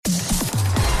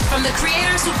From the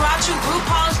creators who brought you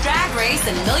RuPaul's Drag Race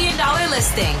and $1 Million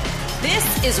Listing,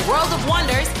 this is World of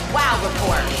Wonders Wow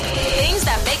Report. Things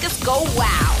that make us go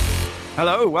wow.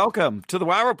 Hello, welcome to the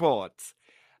Wow Report.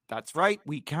 That's right,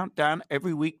 we count down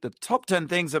every week the top 10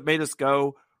 things that made us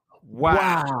go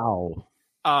wow.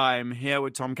 I'm here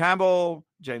with Tom Campbell,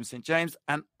 James St. James,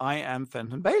 and I am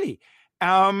Fenton Bailey.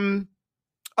 Oh,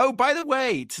 by the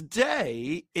way,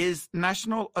 today is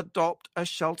National Adopt a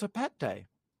Shelter Pet Day.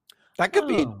 That could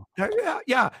be,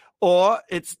 yeah. Or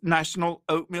it's National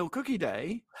Oatmeal Cookie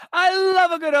Day. I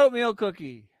love a good oatmeal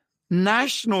cookie.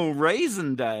 National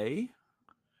Raisin Day.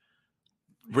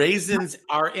 Raisins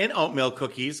are in oatmeal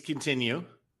cookies. Continue.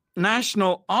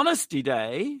 National Honesty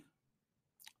Day.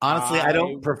 Honestly, I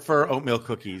don't prefer oatmeal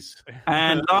cookies.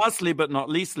 And lastly, but not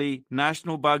leastly,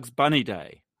 National Bugs Bunny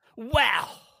Day. Wow.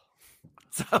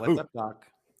 So, What's up, Doc?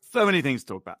 So many things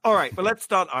to talk about. All right, but let's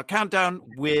start our countdown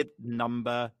with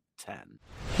number 10.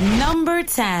 Number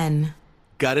 10.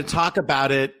 Got to talk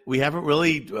about it. We haven't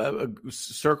really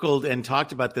circled and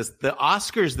talked about this. The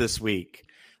Oscars this week,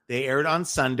 they aired on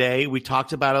Sunday. We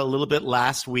talked about it a little bit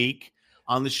last week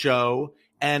on the show.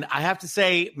 And I have to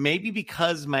say, maybe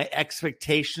because my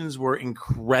expectations were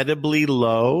incredibly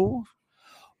low,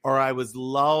 or I was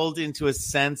lulled into a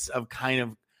sense of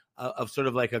kind of sort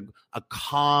of like a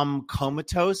calm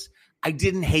comatose, I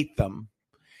didn't hate them.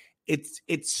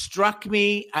 It struck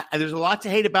me, there's a lot to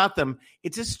hate about them.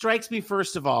 It just strikes me,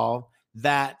 first of all,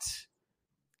 that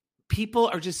people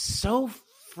are just so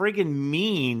friggin'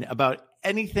 mean about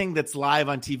anything that's live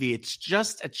on TV. It's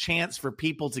just a chance for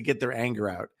people to get their anger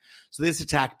out. So they just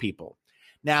attack people.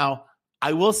 Now,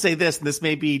 I will say this, and this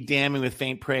may be damning with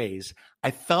faint praise.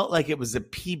 I felt like it was a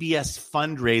PBS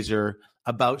fundraiser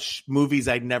about movies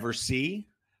I'd never see.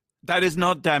 That is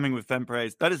not damning with faint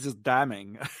praise. That is just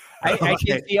damning. I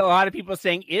can see a lot of people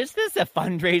saying, "Is this a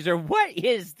fundraiser? What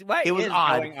is going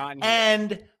on here?"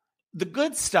 And the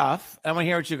good stuff, I want to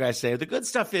hear what you guys say. The good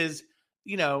stuff is,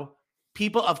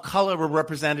 people of color were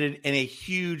represented in a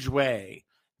huge way.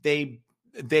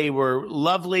 They were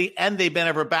lovely, and they bent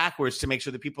over backwards to make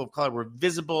sure that people of color were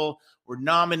visible, were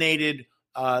nominated.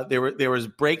 There was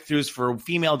breakthroughs for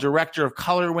female director of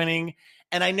color winning.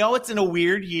 And I know it's in a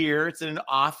weird year. It's in an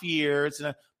off year.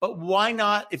 But why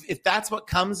not? If that's what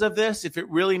comes of this, if it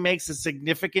really makes a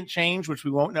significant change, which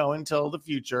we won't know until the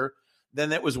future,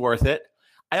 then it was worth it.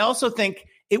 I also think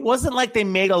it wasn't like they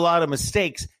made a lot of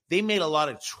mistakes. They made a lot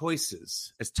of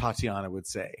choices, as Tatiana would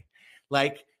say.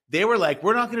 Like, they were like,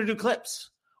 we're not going to do clips.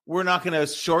 We're not going to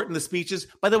shorten the speeches.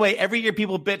 By the way, every year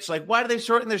people bitch, like, why do they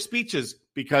shorten their speeches?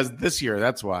 Because this year,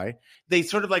 that's why. They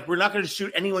sort of like, we're not going to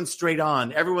shoot anyone straight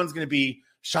on. Everyone's going to be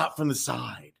shot from the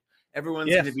side. Everyone's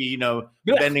going to be,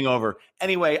 bending over.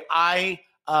 Anyway,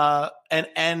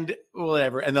 and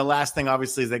whatever. And the last thing,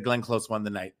 obviously, is that Glenn Close won the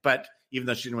night. But even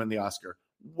though she didn't win the Oscar.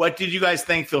 What did you guys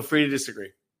think? Feel free to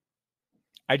disagree.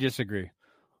 I disagree.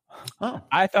 Oh.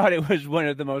 I thought it was one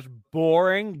of the most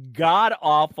boring,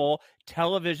 god-awful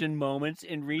television moments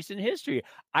in recent history.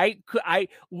 I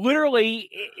literally,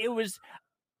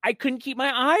 I couldn't keep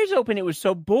my eyes open. It was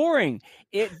so boring.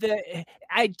 There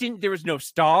was no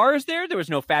stars there. There was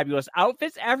no fabulous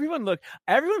outfits. Everyone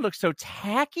looked so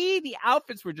tacky. The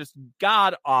outfits were just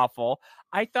god awful.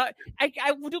 I thought I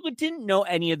didn't know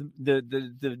any of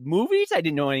the movies. I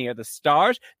didn't know any of the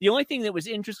stars. The only thing that was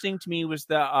interesting to me was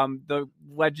the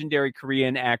legendary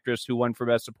Korean actress who won for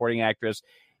Best Supporting Actress,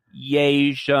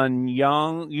 Ye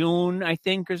Yoon, I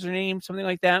think is her name, something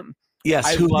like that.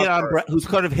 Yes, who's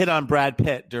kind of hit on Brad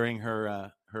Pitt during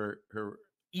her.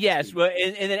 Yes, well,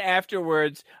 and then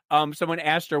afterwards, someone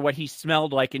asked her what he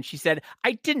smelled like, and she said,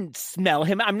 "I didn't smell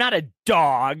him. I'm not a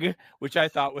dog," which I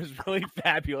thought was really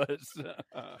fabulous.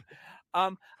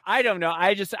 I don't know.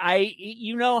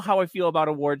 You know how I feel about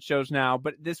award shows now,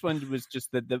 but this one was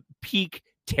just the peak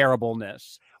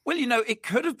terribleness. Well, it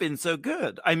could have been so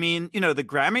good. I mean, the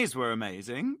Grammys were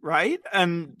amazing, right?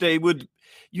 And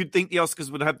you'd think the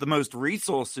Oscars would have the most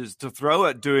resources to throw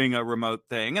at doing a remote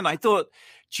thing. And I thought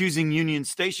choosing Union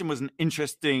Station was an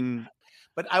interesting.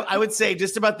 But I would say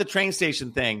just about the train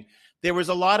station thing, there was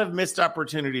a lot of missed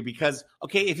opportunity because,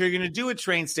 okay, if you're going to do a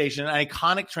train station, an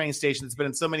iconic train station that's been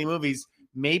in so many movies,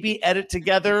 maybe edit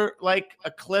together like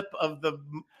a clip of the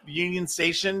Union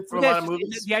Station for a lot of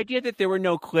movies. The idea that there were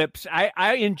no clips,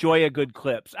 I enjoy a good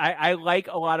clips. I like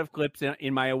a lot of clips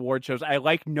in my award shows. I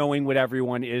like knowing what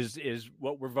everyone is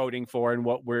what we're voting for and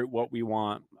what we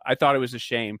want. I thought it was a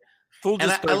shame. Full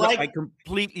disclosure, I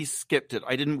completely skipped it.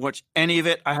 I didn't watch any of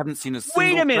it. I haven't seen a single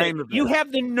frame of it. Wait a minute. You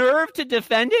have the nerve to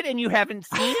defend it and you haven't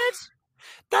seen it?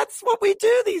 That's what we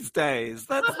do these days.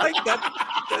 That's like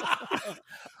that.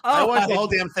 I watched the whole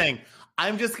damn thing.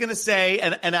 I'm just going to say,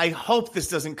 and I hope this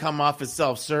doesn't come off as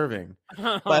self-serving,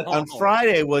 but on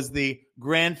Friday was the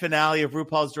grand finale of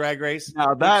RuPaul's Drag Race.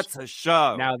 Now that's a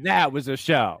show. Now that was a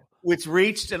show. Which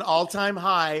reached an all-time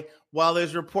high, while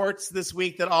there's reports this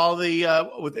week that all the,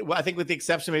 I think with the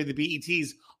exception of maybe the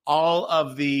BETs, all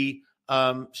of the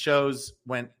shows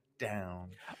went down.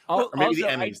 Or maybe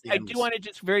also, the Emmys. I do want to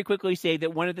just very quickly say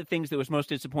that one of the things that was most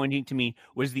disappointing to me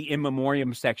was the in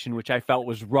memoriam section, which I felt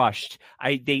was rushed.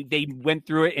 They went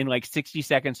through it in like 60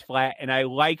 seconds flat, and I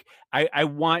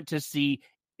want to see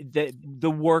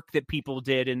the work that people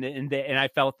did, and I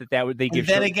felt that would they give.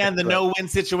 And then again, the no-win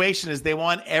situation is they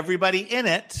want everybody in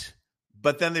it,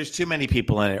 but then there's too many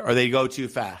people in it, or they go too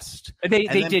fast. They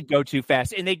did go too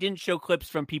fast, and they didn't show clips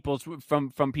from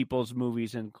people's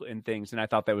movies and things, and I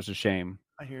thought that was a shame.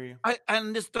 I hear you.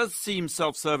 And this does seem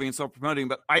self-serving and self-promoting,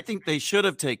 but I think they should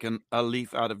have taken a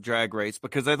leaf out of Drag Race,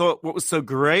 because I thought what was so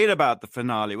great about the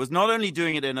finale was not only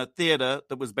doing it in a theater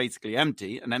that was basically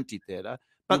empty, an empty theater,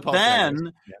 but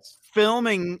then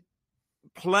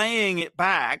playing it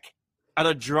back at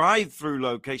a drive-through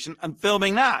location and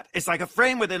filming that. It's like a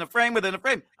frame within a frame within a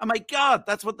frame. Oh my God,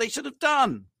 that's what they should have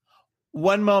done.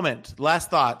 One moment, last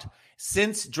thought.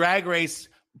 Since Drag Race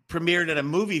premiered at a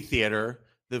movie theater,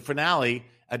 the finale,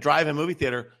 a drive-in movie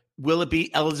theater, will it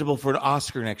be eligible for an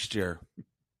Oscar next year?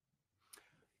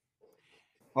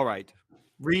 All right.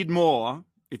 Read more,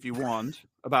 if you want,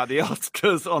 about the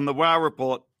Oscars on the Wow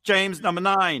Report. James, number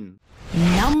 9.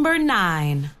 Number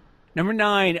 9. Number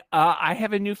 9, I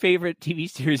have a new favorite TV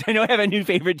series. I know I have a new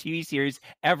favorite TV series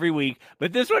every week,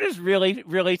 but this one is really,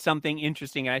 really something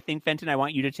interesting. And I think, Fenton, I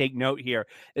want you to take note here.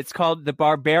 It's called The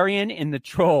Barbarian and the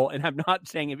Troll. And I'm not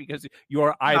saying it because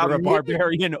you're either a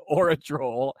barbarian or a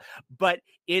troll, but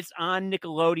it's on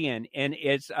Nickelodeon, and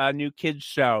it's a new kids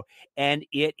show. And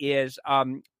it is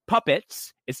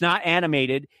puppets. It's not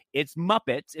animated. It's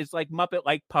Muppets. It's like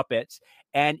Muppet-like puppets.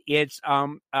 And it's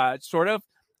sort of,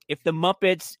 if the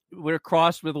Muppets were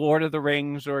crossed with Lord of the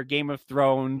Rings or Game of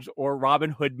Thrones or Robin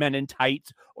Hood Men in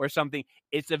Tights or something,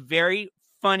 it's a very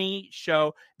funny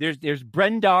show. There's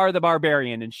Brendar the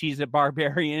Barbarian, and she's a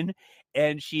barbarian,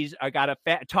 and she's got a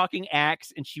fat talking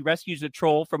axe, and she rescues a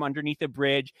troll from underneath a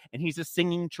bridge, and he's a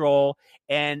singing troll,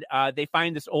 and they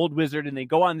find this old wizard, and they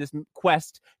go on this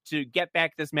quest to get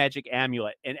back this magic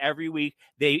amulet. And every week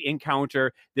they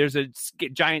encounter, there's a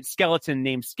giant skeleton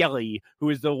named Skelly,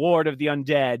 who is the lord of the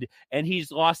undead, and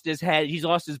he's lost his head, he's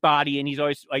lost his body, and he's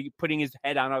always like putting his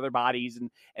head on other bodies,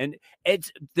 and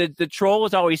it's the troll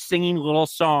is always singing little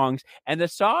songs, and the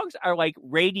songs are like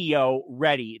radio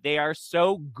ready. They are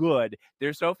so good.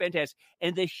 They're so fantastic.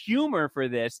 And the humor for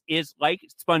this is like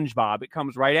SpongeBob. It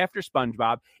comes right after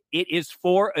SpongeBob. It is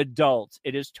for adults.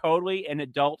 It is totally an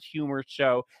adult humor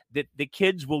show that the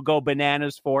kids will go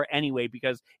bananas for anyway,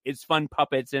 because it's fun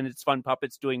puppets, and it's fun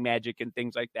puppets doing magic and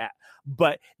things like that.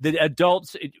 But the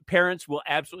adults, parents will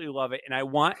absolutely love it. And I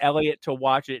want Elliot to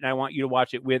watch it, and I want you to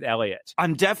watch it with Elliot.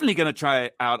 I'm definitely going to try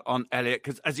it out on Elliot,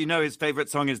 because as you know, his favorite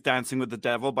song is Dancing with the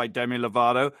Devil by Demi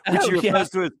Lovato, which he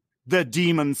refers to as the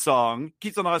demon song.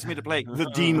 Keeps on asking me to play the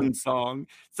demon song.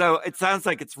 So it sounds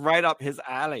like it's right up his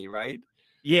alley, right?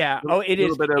 Yeah. Oh, it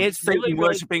is. It's really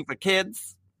worshiping for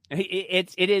kids.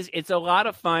 It's a lot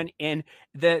of fun, and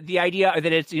the idea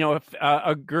that it's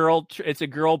a girl, it's a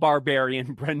girl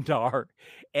barbarian, Brendar,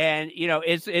 and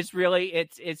it's really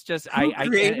it's just Who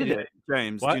created it,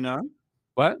 James? What? Do you know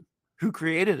what? Who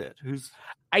created it?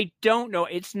 I don't know.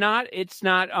 It's not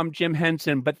Jim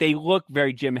Henson, but they look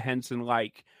very Jim Henson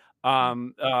like.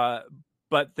 But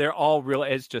they're all real.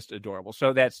 It's just adorable.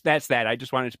 So that's that. I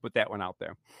just wanted to put that one out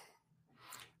there.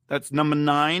 That's number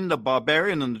 9, The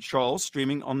Barbarian and the Troll,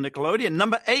 streaming on Nickelodeon.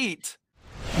 Number 8.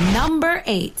 Number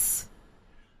 8.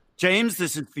 James,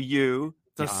 this is for you.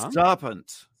 The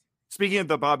Serpent. Speaking of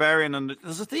The Barbarian, and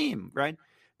there's a theme, right?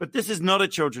 But this is not a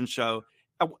children's show.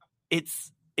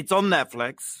 It's on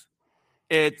Netflix.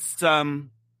 It's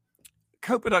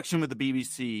co-production with the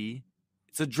BBC.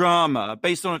 It's a drama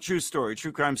based on a true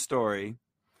crime story.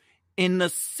 In the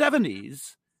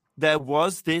 70s, there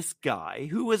was this guy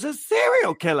who was a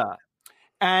serial killer,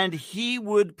 and he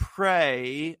would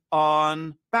prey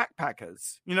on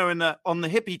backpackers, on the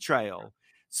hippie trail.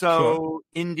 So sure.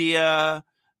 India,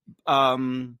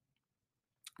 Thailand,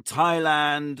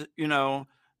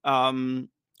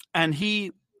 and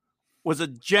he was a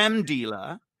gem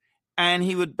dealer, and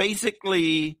he would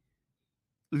basically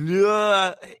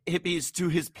lure hippies to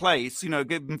his place,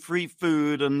 give them free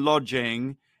food and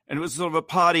lodging, and it was sort of a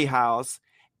party house.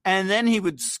 And then he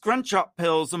would scrunch up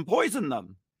pills and poison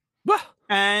them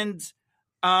and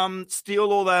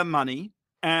steal all their money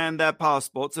and their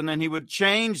passports. And then he would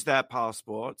change their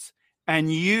passports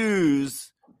and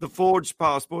use the forged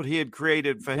passport he had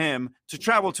created for him to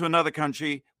travel to another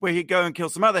country where he'd go and kill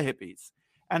some other hippies.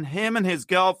 And him and his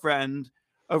girlfriend,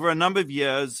 over a number of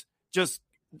years, just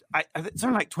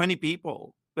something like 20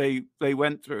 people they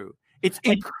went through. It's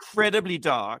incredibly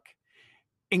dark,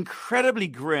 incredibly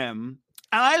grim,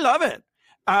 and I love it.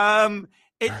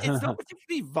 It's not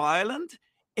particularly violent.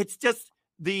 It's just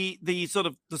the sort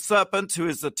of the serpent, who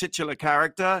is the titular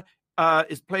character,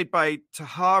 is played by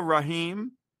Tahar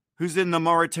Rahim, who's in The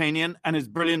Mauritanian and is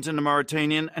brilliant in The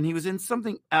Mauritanian, and he was in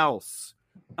something else.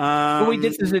 Wait,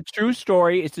 this is a true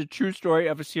story. It's a true story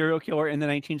of a serial killer in the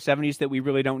 1970s that we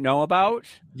really don't know about.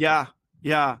 Yeah.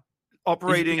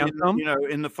 Operating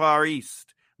in the Far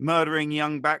East, murdering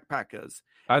young backpackers.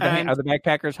 Are the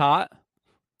backpackers hot?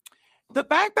 The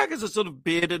backpackers are sort of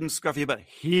bearded and scruffy, but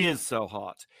he is so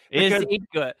hot. Is he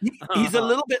good? He's a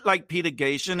little bit like Peter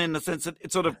Gatien in the sense that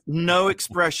it's sort of no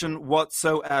expression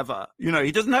whatsoever.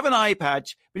 He doesn't have an eye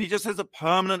patch, but he just has a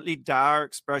permanently dour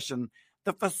expression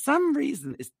that for some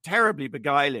reason is terribly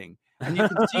beguiling. And you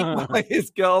can see why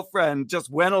his girlfriend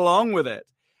just went along with it.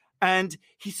 And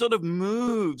he sort of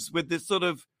moves with this sort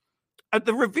of, a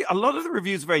lot of the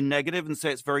reviews are very negative and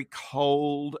say it's very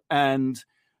cold and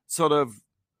sort of,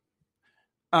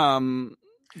 so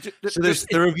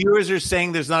the reviewers are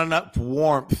saying there's not enough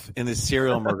warmth in this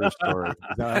serial murder story. Is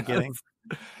that what I'm getting?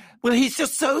 Well, he's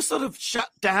just so sort of shut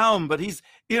down, but he's,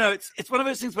 it's one of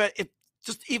those things where it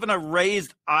just even a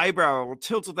raised eyebrow or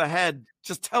tilt of the head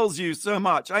just tells you so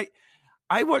much.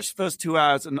 I watched the first 2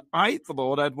 hours and I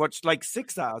thought I'd watched like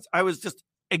 6 hours. I was just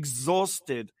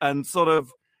exhausted and sort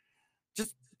of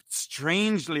just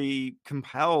strangely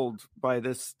compelled by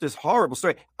this horrible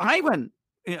story. I went,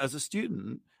 as a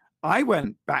student, I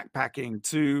went backpacking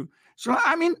to,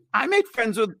 I made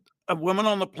friends with a woman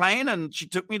on the plane and she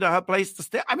took me to her place to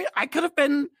stay. I mean, I could have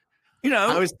been,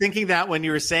 I was thinking that when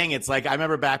you were saying it's like, I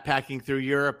remember backpacking through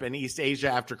Europe and East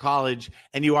Asia after college,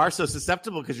 and you are so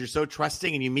susceptible because you're so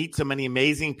trusting and you meet so many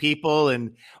amazing people.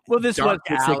 And this was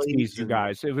the 60s, you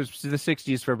guys. It was the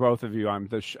 60s for both of you,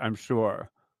 I'm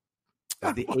sure.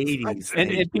 The 80s.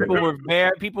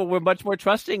 And people were much more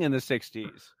trusting in the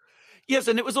 60s. Yes,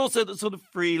 and it was also the sort of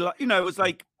free, it was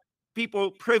like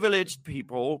privileged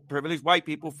white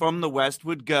people from the West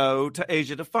would go to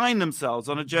Asia to find themselves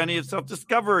on a journey of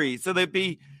self-discovery. So they'd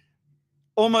be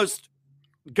almost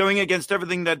going against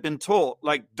everything they'd been taught,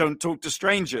 like don't talk to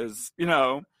strangers,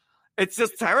 It's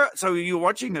just terror. So you're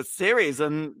watching a series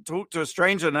and talk to a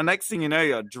stranger, and the next thing you know,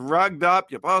 you're drugged up,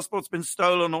 your passport's been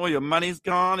stolen, all your money's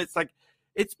gone. It's like,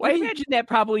 I imagine that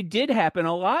probably did happen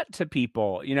a lot to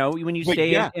people, when you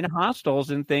stay in hostels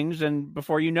and things, and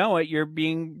before you know it, you're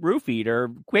being roofied or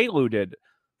quaaluded.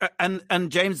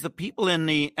 And James, the people in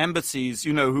the embassies,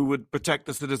 who would protect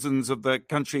the citizens of the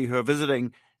country who are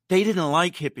visiting, they didn't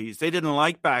like hippies. They didn't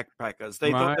like backpackers.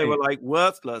 They thought they were like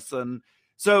worthless. And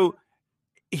so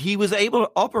he was able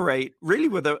to operate really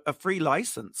with a free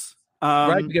license.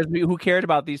 Right, because who cared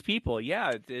about these people?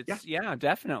 Yeah,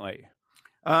 definitely.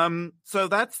 So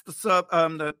that's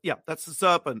the that's the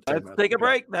serpent. Let's take a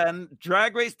break then.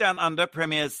 Drag Race Down Under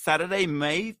premieres Saturday,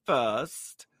 May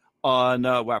 1st on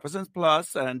Wow Presents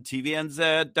Plus and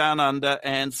TVNZ Down Under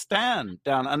and Stan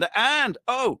Down Under and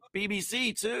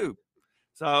BBC too.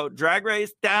 So Drag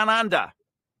Race Down Under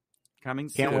coming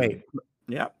soon. Can't wait.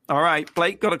 Yeah. All right,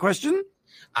 Blake, got a question?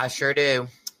 I sure do.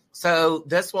 So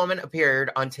this woman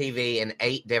appeared on TV in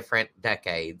 8 different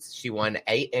decades. She won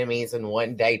 8 Emmys and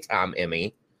 1 Daytime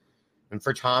Emmy. And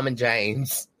for Tom and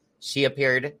James, she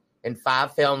appeared in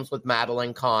 5 films with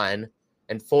Madeline Kahn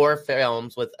and 4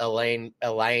 films with Elaine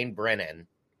Brennan.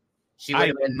 She would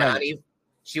have been 90.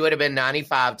 She would have been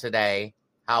 95 today.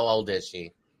 How old is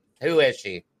she? Who is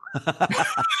she?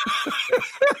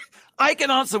 I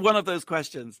can answer one of those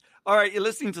questions. All right, you're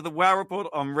listening to the Wow Report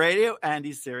on Radio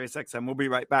Andy Sirius XM. We'll be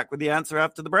right back with the answer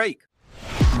after the break.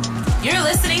 You're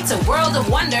listening to World of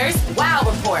Wonders Wow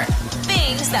Report.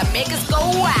 Things that make us go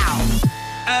wow.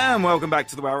 And welcome back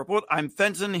to the Wow Report. I'm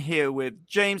Fenton here with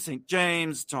James St.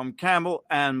 James, Tom Campbell,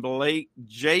 and Blake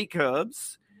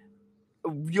Jacobs.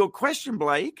 Your question,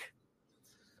 Blake?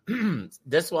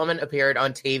 This woman appeared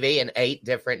on TV in 8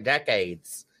 different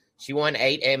decades. She won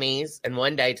 8 Emmys and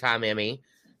 1 Daytime Emmy.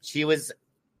 She was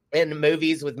in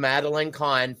movies with Madeline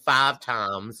Kahn 5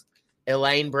 times,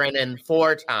 Elaine Brennan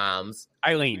 4 times.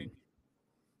 Eileen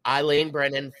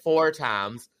Brennan 4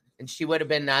 times, and she would have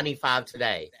been 95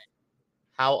 today.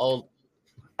 How old?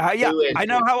 Yeah, I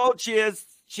know how old she is.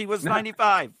 She was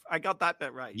 95. I got that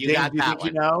bit right. You got that one.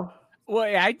 You know?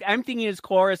 Well, I'm thinking it's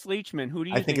Cloris Leachman. Who do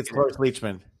you think? I think it's Cloris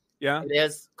Leachman. Yeah. It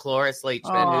is Cloris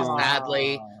Leachman, who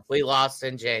sadly we lost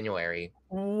in January.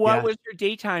 What was your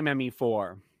daytime Emmy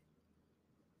for?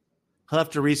 I'll have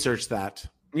to research that.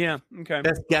 Yeah. Okay.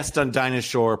 Best guest on Dinah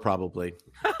Shore, probably.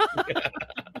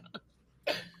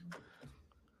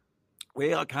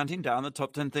 We are counting down the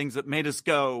top 10 things that made us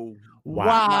go,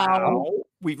 wow.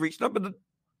 We've reached number...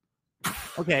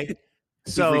 Okay.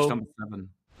 So, we've reached number 7.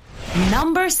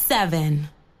 Number 7.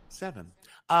 7.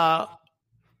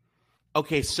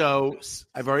 Okay, so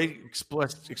I've already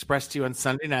expressed to you on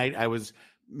Sunday night, I was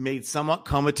made somewhat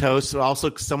comatose, but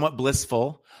also somewhat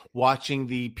blissful, watching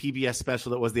the PBS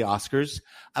special that was the Oscars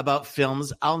about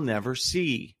films I'll never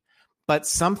see. But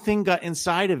something got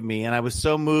inside of me, and I was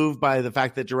so moved by the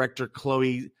fact that director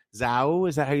Chloe Zhao,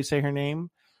 is that how you say her name,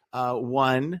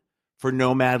 won for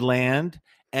Nomadland,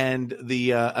 and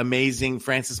the amazing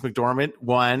Frances McDormand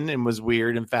won and was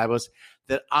weird and fabulous,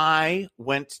 that I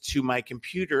went to my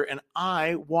computer and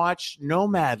I watched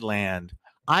Nomadland.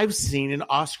 I've seen an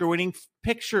Oscar-winning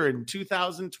picture in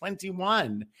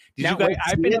 2021.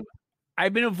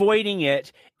 I've been avoiding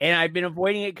it, and I've been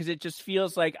avoiding it because it just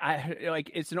feels like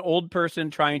it's an old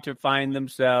person trying to find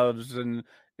themselves. And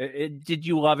did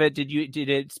you love it? Did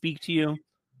it speak to you?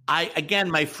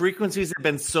 My frequencies have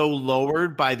been so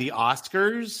lowered by the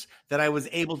Oscars that I was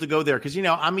able to go there because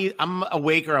I'm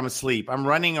awake or I'm asleep. I'm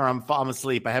running or I'm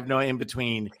asleep. I have no in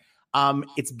between.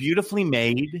 It's beautifully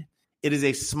made. It is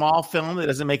a small film that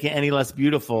doesn't make it any less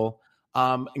beautiful.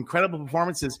 Incredible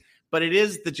performances, but it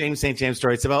is the James St. James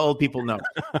story. It's about old people. No,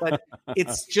 but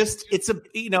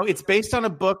it's based on a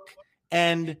book,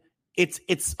 and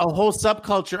it's a whole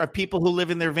subculture of people who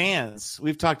live in their vans.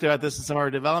 We've talked about this in some of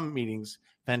our development meetings,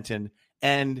 Fenton.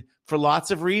 And for lots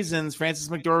of reasons, Frances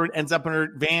McDormand ends up in her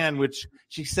van, which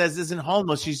she says isn't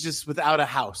homeless. She's just without a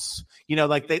house.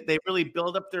 They really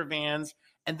build up their vans,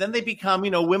 and then they become,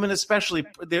 women especially.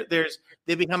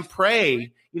 They become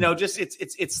prey.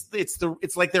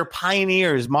 It's like they're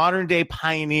pioneers, modern day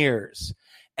pioneers.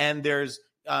 And there's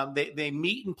they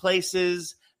meet in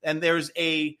places, and there's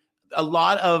a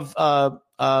lot of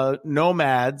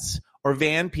nomads or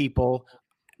van people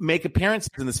make appearances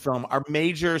in this film, are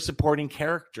major supporting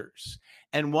characters.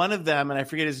 And one of them, and I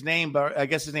forget his name, but I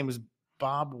guess his name was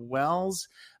Bob Wells,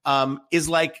 is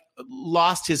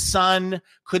lost his son,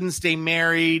 couldn't stay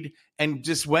married, and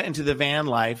just went into the van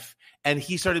life. And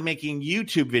he started making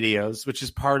YouTube videos, which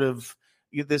is part of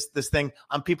this thing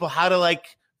on people, how to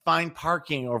find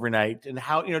parking overnight, and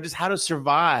how, just how to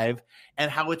survive, and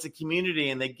how it's a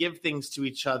community, and they give things to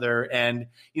each other. And,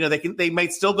 they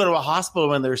might still go to a hospital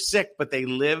when they're sick, but they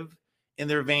live in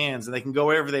their vans, and they can go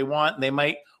wherever they want. And they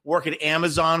might work at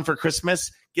Amazon for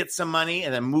Christmas, get some money,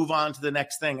 and then move on to the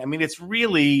next thing. I mean, it's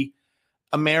really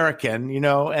American,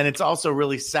 and it's also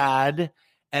really sad.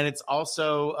 And it's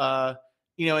also,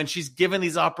 and she's given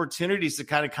these opportunities to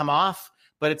kind of come off,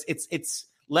 but it's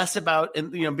less about,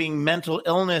 being mental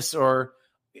illness or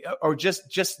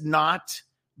just not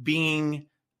being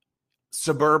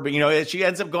suburban. She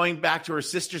ends up going back to her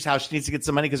sister's house. She needs to get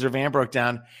some money because her van broke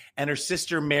down, and her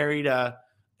sister married a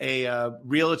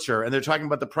realtor, and they're talking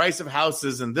about the price of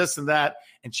houses and this and that,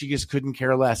 and she just couldn't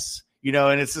care less.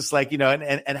 And it's just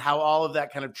and how all of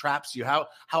that kind of traps you. How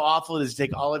awful it is to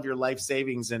take all of your life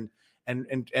savings and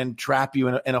trap you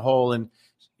in a hole. And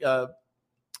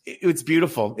it's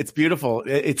beautiful. It's beautiful.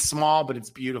 It's small, but it's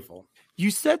beautiful. You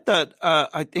said that,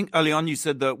 I think early on you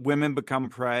said that women become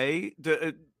prey.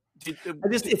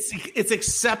 It's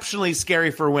exceptionally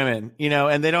scary for women,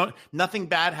 and nothing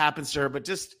bad happens to her, but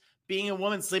just being a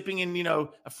woman sleeping in, a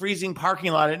freezing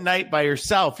parking lot at night by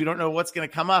herself, you don't know what's going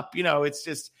to come up. It's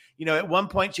just, at one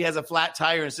point she has a flat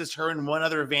tire, and it's just her and one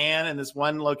other van in this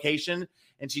one location.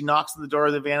 And she knocks on the door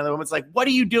of the van, and the woman's like, "What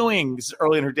are you doing?" This is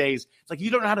early in her days. It's like,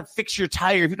 you don't know how to fix your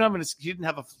tire. If you don't have she didn't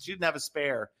have a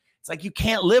spare. It's like, you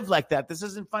can't live like that. This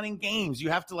isn't fun and games.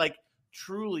 You have to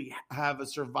truly have a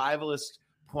survivalist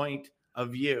point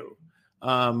of view.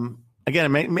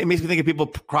 Again, it makes me think of people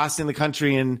crossing the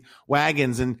country in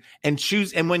wagons and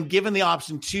choose. And when given the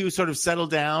option to sort of settle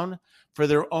down for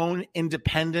their own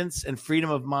independence and freedom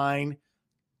of mind,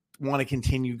 want to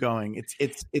continue going.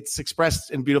 It's expressed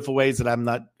in beautiful ways that I'm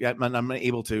not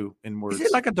able to in words. Is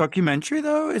it like a documentary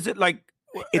though? Is it like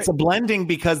it's a blending,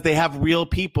 because they have real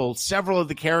people, several of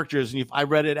the characters, and I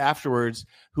read it afterwards,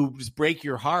 who just break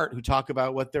your heart, who talk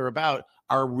about what they're about,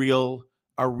 are real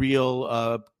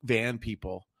van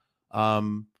people.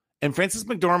 And Frances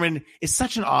McDormand is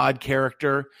such an odd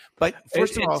character. But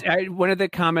first of all, one of the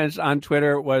comments on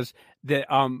Twitter was that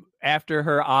after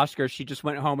her Oscar, she just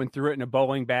went home and threw it in a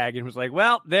bowling bag and was like,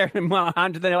 well, there,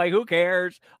 on to the, like, who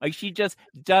cares? Like, she just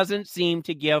doesn't seem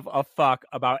to give a fuck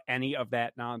about any of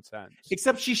that nonsense.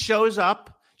 Except she shows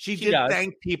up. She did does.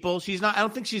 thank people. She's not, I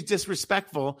don't think she's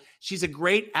disrespectful. She's a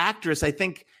great actress. I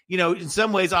think, you know, in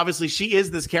some ways, obviously, she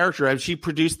is this character. She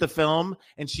produced the film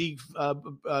and she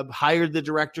hired the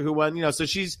director who won, you know, so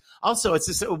she's also, it's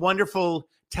just a wonderful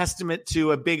testament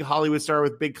to a big Hollywood star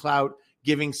with big clout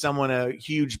giving someone a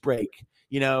huge break,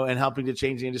 you know, and helping to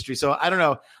change the industry. So I don't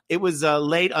know. It was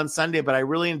late on Sunday, but I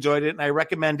really enjoyed it and I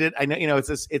recommend it. I know, you know,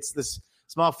 it's this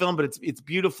small film, but it's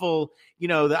beautiful. You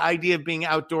know, the idea of being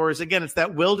outdoors, again, it's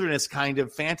that wilderness kind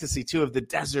of fantasy too, of the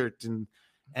desert and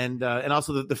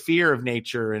also the fear of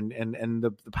nature and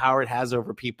the power it has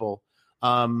over people.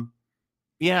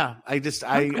 Yeah, I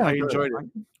enjoyed it.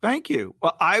 Thank you.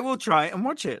 Well, I will try and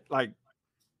watch it. Like,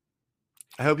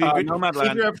 I hope you keep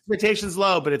your expectations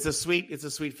low, but it's a sweet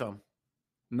film.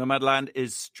 Nomadland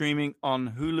is streaming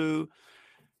on Hulu.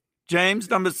 James,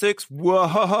 number 6.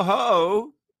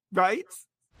 Whoa, right?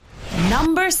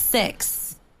 Number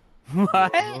 6.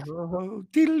 What? I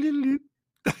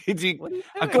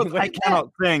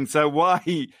cannot sing, so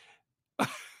why?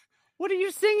 What are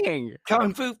you singing?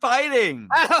 Kung Fu Fighting.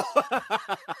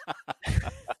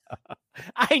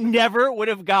 I never would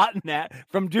have gotten that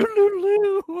from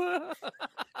Dooloo.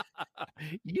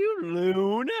 You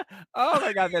loon. Oh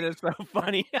my God, that is so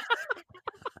funny.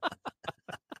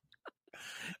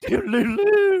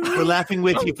 We're laughing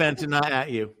with you, Fenton, not at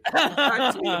you.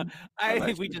 I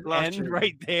think we just end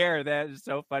right there. That is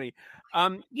so funny.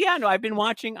 Yeah, no, I've been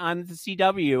watching on the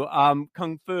CW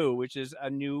Kung Fu, which is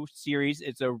a new series.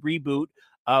 It's a reboot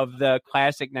of the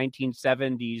classic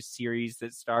 1970s series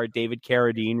that starred David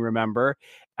Carradine, remember?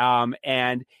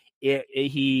 And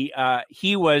he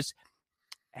was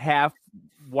half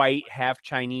white, half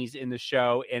Chinese in the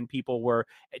show, and people were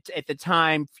at the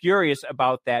time furious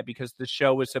about that because the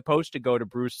show was supposed to go to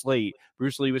Bruce Lee.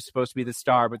 Bruce Lee was supposed to be the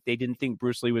star, but they didn't think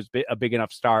Bruce Lee was a big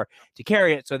enough star to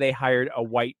carry it, so they hired a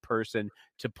white person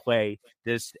to play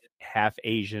this half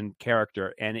Asian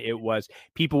character. And it was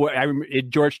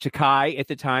George Takei at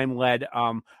the time led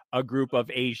a group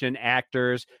of Asian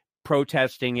actors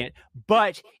protesting it,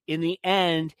 but in the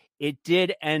end, it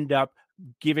did end up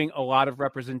giving a lot of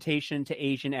representation to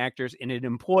Asian actors, and it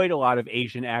employed a lot of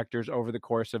Asian actors over the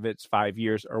course of its 5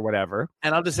 years or whatever.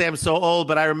 And I'll just say I'm so old,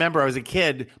 but I remember I was a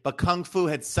kid, but Kung Fu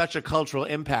had such a cultural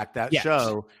impact, that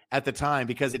show at the time,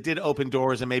 because it did open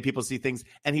doors and made people see things.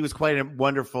 And he was quite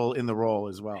wonderful in the role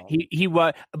as well. He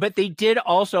was, but they did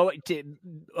also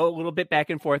a little bit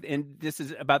back and forth. And this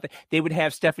is about they would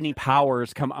have Stephanie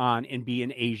Powers come on and be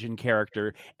an Asian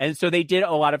character. And so they did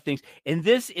a lot of things. And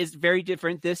this is very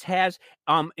different. This has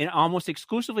an almost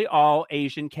exclusively all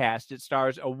Asian cast. It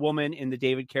stars a woman in the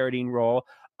David Carradine role,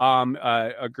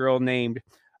 a girl named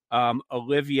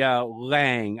Olivia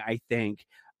Lang, I think.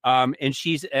 And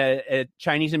she's a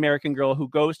Chinese American girl who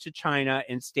goes to China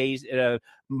and stays at a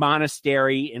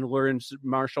monastery and learns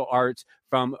martial arts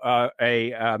from her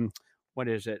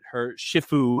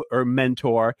shifu or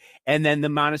mentor. And then the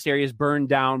monastery is burned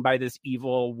down by this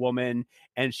evil woman,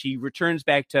 and she returns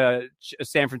back to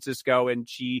San Francisco, and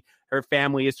her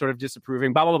family is sort of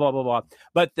disapproving, blah, blah, blah, blah, blah.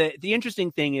 But the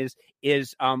interesting thing is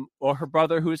her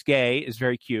brother, who is gay, is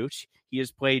very cute. He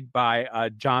is played by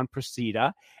John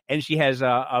Procida, and she has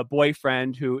a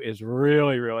boyfriend who is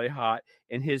really, really hot,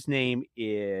 and his name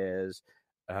is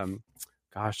Eddie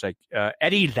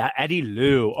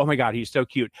Liu. Oh my God, he's so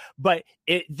cute. But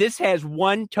this has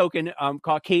one token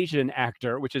Caucasian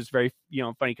actor, which is very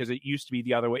funny because it used to be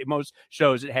the other way. Most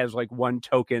shows it has like one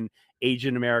token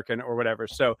Asian American or whatever.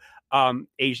 So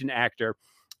Asian actor.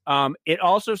 It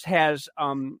also has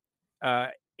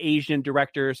Asian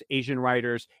directors, Asian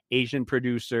writers, Asian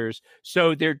producers.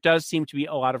 So there does seem to be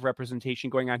a lot of representation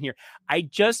going on here.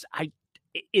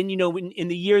 In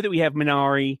the year that we have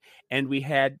Minari and we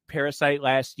had Parasite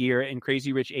last year and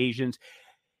Crazy Rich Asians,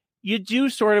 you do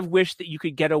sort of wish that you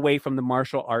could get away from the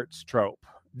martial arts trope.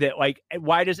 That, like,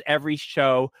 why does every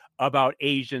show about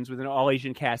Asians with an all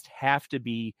Asian cast have to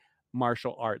be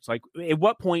martial arts? Like, at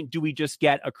what point do we just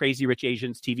get a Crazy Rich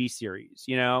Asians TV series?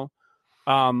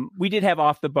 We did have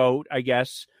Off the Boat, I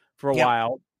guess, for a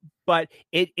while, but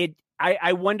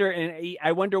I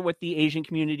wonder what the Asian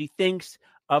community thinks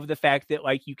of the fact that,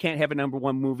 like, you can't have a number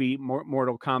one movie,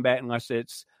 Mortal Kombat, unless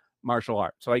it's martial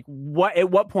arts. So, like, at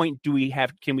what point can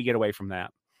we get away from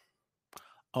that?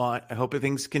 Oh, I hope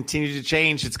things continue to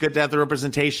change. It's good to have the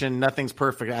representation. Nothing's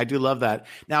perfect. I do love that.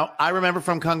 Now, I remember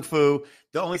from Kung Fu,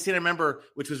 the only scene I remember,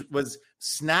 which was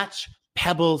Snatch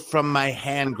pebble from my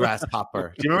hand,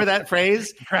 grasshopper. Do you remember that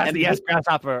phrase? Yes,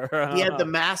 grasshopper. He had the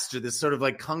master, this sort of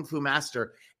like kung fu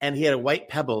master, and he had a white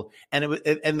pebble. And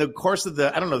in the course of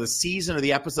the season or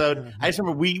the episode, I just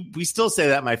remember we still say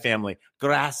that in my family,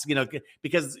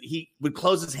 because he would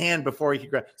close his hand before he could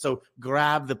grab. So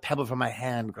grab the pebble from my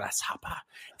hand, grasshopper.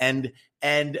 And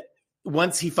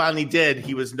once he finally did,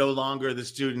 he was no longer the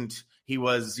student. He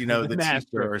was, the master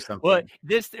teacher or something. Well,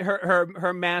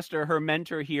 her master, her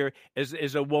mentor here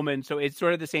is a woman, so it's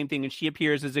sort of the same thing. And she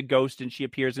appears as a ghost, and she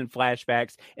appears in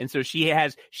flashbacks, and so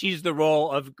she's the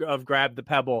role of grab the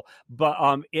pebble. But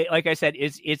like I said,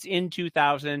 it's in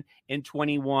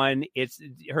 2021. It's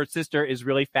her sister is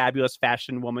really fabulous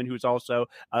fashion woman who's also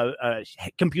a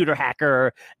computer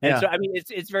hacker, and so I mean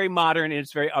it's very modern and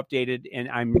it's very updated.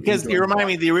 And because you remind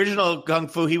me, the original Kung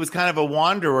Fu, he was kind of a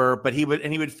wanderer, but it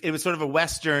was sort of a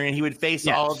Western, and he would face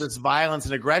all of this violence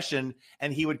and aggression,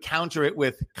 and he would counter it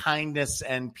with kindness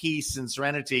and peace and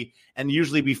serenity, and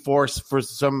usually be forced for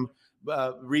some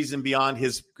reason beyond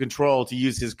his control to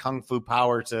use his Kung Fu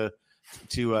power to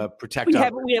protect. We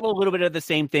have a little bit of the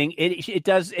same thing.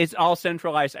 It's all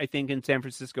centralized, I think, in San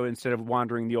Francisco instead of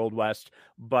wandering the Old West.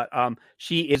 But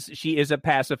she is a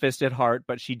pacifist at heart,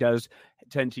 but she does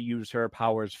tend to use her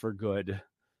powers for good.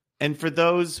 And for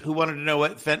those who wanted to know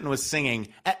what Fenton was singing,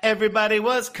 everybody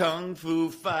was kung fu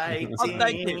fighting. Oh,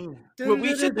 thank you. Well,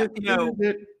 we should,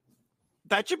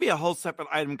 that should be a whole separate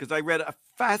item, because I read a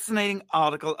fascinating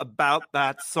article about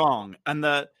that song, and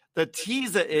the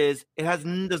teaser is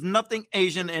there's nothing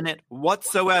Asian in it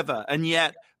whatsoever, and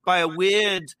yet by a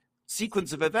weird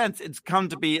sequence of events, it's come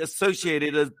to be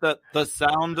associated as the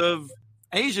sound of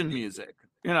Asian music.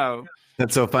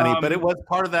 That's so funny, but it was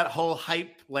part of that whole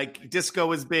hype. Like disco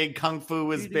was big, kung fu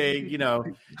was big. Well,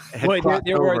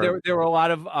 there were a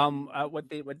lot of what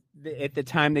at the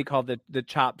time they called the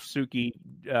chop-suki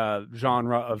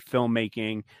genre of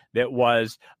filmmaking. That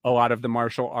was a lot of the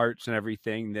martial arts and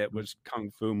everything that was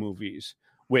kung fu movies,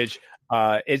 which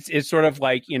it's sort of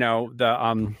like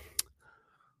the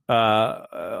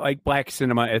like black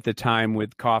cinema at the time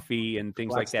with coffee and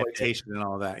things like that. Exploitation and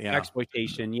all that, yeah.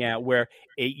 Exploitation, yeah. Where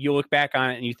you look back on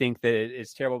it and you think that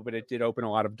it's terrible, but it did open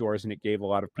a lot of doors and it gave a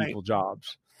lot of people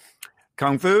jobs.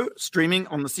 Kung Fu, streaming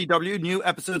on the CW. New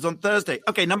episodes on Thursday.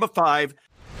 Okay, number 5.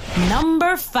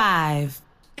 Number 5.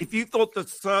 If you thought The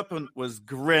Serpent was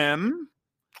grim...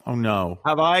 Oh, no.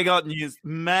 Have I got news?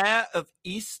 Mayor of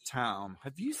Easttown.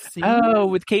 Have you seen it?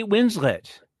 With Kate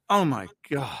Winslet. Oh, my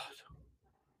God.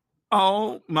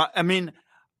 Oh my! I mean,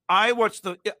 I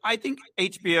think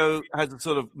HBO has a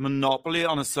sort of monopoly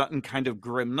on a certain kind of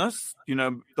grimness.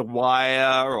 The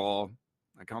Wire, or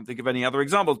I can't think of any other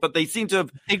examples, but they seem to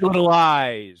have Big Little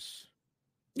Lies.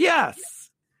 Yes,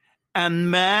 and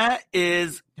Mare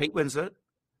is Kate Winslet,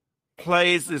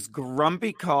 plays this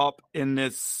grumpy cop in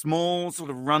this small sort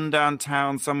of rundown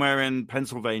town somewhere in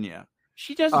Pennsylvania.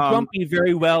 She does grumpy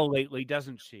very well lately,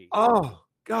 doesn't she? Oh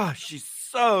gosh, she's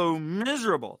so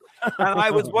miserable. And I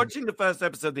was watching the first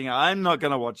episode thinking, I'm not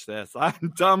going to watch this.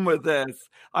 I'm done with this.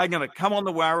 I'm going to come on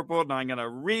the WoW Report and I'm going to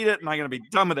read it and I'm going to be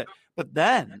done with it. But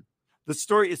then the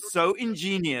story is so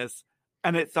ingenious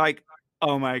and it's like,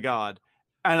 oh my God.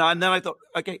 And then I thought,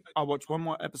 okay, I'll watch one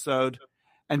more episode.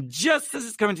 And just as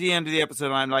it's coming to the end of the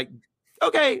episode, I'm like,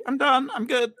 okay, I'm done. I'm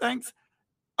good. Thanks.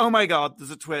 Oh my God,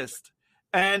 there's a twist.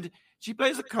 And she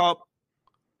plays a cop.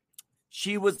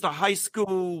 She was the high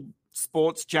school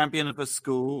sports champion of her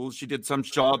school. She did some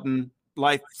shot, and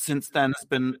life since then has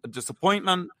been a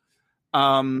disappointment.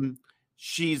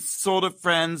 She's sort of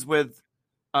friends with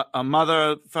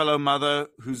a fellow mother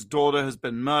whose daughter has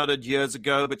been murdered years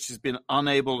ago, but she's been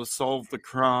unable to solve the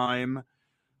crime.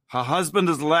 Her husband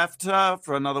has left her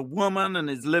for another woman and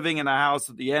is living in a house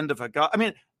at the end of her garden. I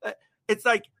mean, it's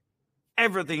like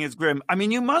everything is grim. I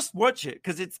mean, you must watch it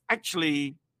because it's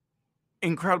actually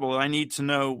incredible. I need to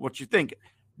know what you think.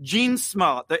 Jean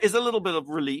Smart, there is a little bit of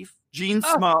relief. Jean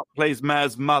Smart plays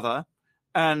Mare's mother,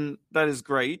 and that is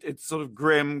great. It's sort of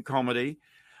grim comedy.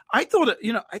 I thought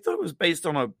it was based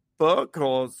on a book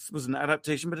or was an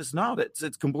adaptation, but it's not.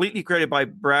 It's completely created by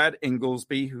Brad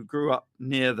Inglesby, who grew up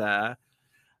near there.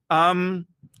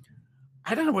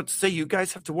 I don't know what to say. You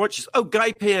guys have to watch this. Oh,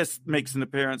 Guy Pearce makes an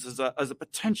appearance as a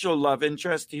potential love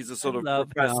interest. He's a sort of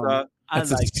professor. I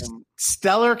like him.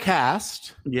 Stellar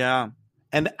cast. Yeah.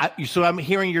 And so I'm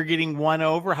hearing you're getting one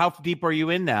over. How deep are you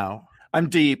in now? I'm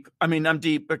deep. I'm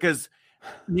deep because,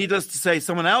 needless to say,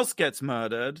 someone else gets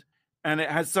murdered and it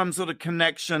has some sort of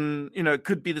connection. It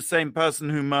could be the same person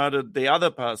who murdered the other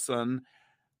person.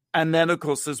 And then, of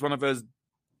course, there's one of those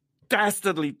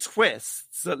dastardly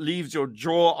twists that leaves your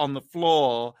jaw on the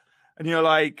floor. And you're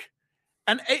like,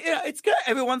 And it's good.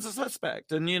 Everyone's a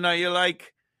suspect. And, you're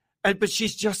like, but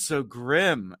she's just so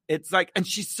grim. It's like, and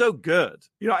she's so good.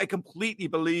 I completely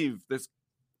believe this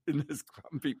in this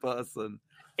grumpy person.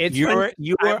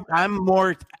 I'm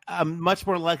much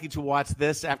more likely to watch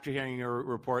this after hearing your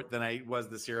report than I was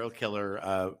the serial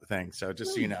killer thing. So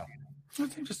just so you know.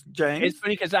 Just James. It's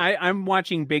funny because I'm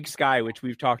watching Big Sky, which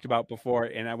we've talked about before,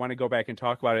 and I want to go back and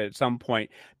talk about it at some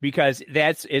point because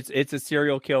it's a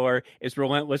serial killer. It's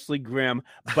relentlessly grim,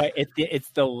 but it's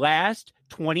the last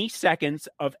 20 seconds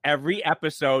of every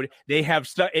episode. They have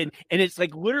stuff, and it's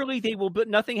like literally but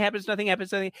nothing happens,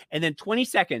 and then 20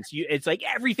 seconds, it's like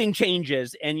everything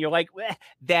changes, and you're like,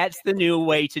 that's the new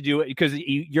way to do it because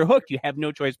you're hooked. You have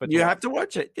no choice but you have to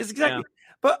watch it. It's exactly. Yeah.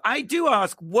 But I do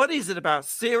ask, what is it about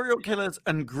serial killers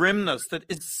and grimness that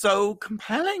is so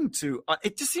compelling to?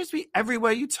 It just seems to be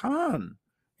everywhere you turn.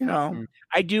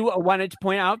 I do wanted to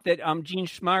point out that Jean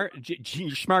Smart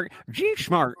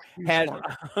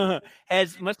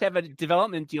must have a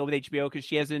development deal with HBO because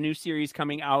she has a new series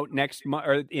coming out next month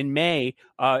or in May.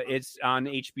 It's on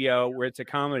HBO where it's a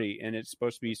comedy and it's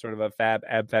supposed to be sort of a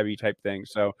ab-fabby type thing.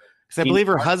 So, I believe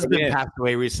her husband passed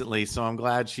away recently, so I'm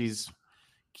glad she's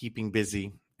keeping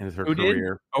busy in her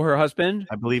career. Oh, her husband?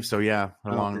 I believe so, yeah.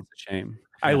 It's a shame. Yes.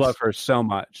 I love her so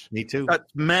much. Me too. That's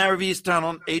Mare of Easttown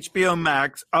on HBO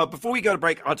Max. Before we go to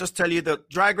break, I'll just tell you that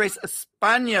Drag Race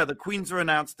España, the queens were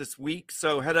announced this week,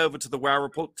 so head over to the WoW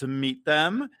Report to meet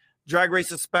them. Drag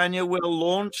Race España will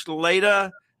launch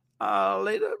later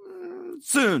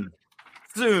soon.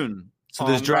 So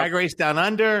there's Drag Race Down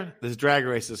Under, there's Drag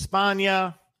Race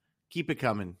España. Keep it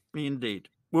coming. Indeed.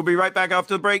 We'll be right back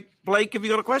after the break. Blake, have you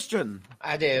got a question?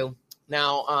 I do.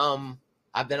 Now,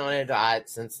 I've been on a diet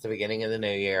since the beginning of the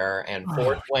new year, and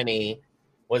 420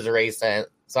 was recent.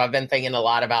 So I've been thinking a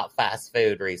lot about fast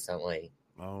food recently.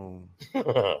 Oh.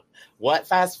 What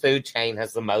fast food chain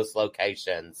has the most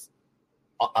locations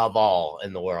of all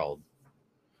in the world?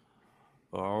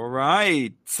 All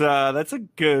right. That's a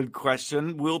good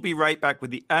question. We'll be right back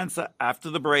with the answer after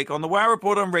the break on the WoW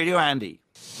Report on Radio Andy.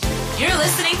 You're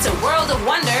listening to World of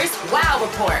Wonders WoW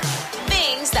Report.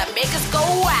 Things that make us go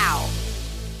wow.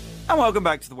 And welcome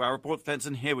back to the WoW Report.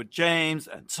 Fenton here with James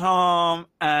and Tom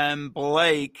and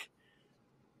Blake.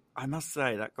 I must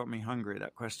say, that got me hungry,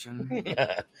 that question.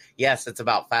 Yes, it's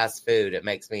about fast food. It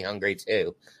makes me hungry,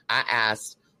 too. I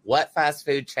asked, what fast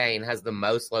food chain has the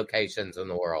most locations in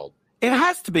the world? It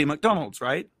has to be McDonald's,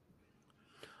 right?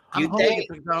 I'm hoping it's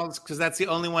McDonald's because that's the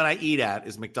only one I eat at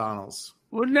is McDonald's.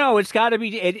 Well, no, it's got to be.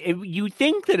 You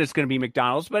think that it's going to be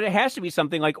McDonald's, but it has to be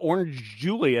something like Orange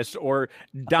Julius or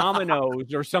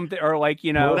Domino's or something, or like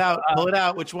Pull it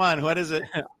out. Which one? What is it?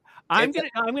 I'm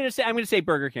gonna say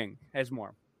Burger King has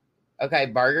more. Okay,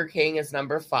 Burger King is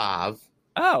number 5.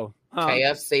 Oh,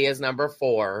 KFC is number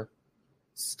 4.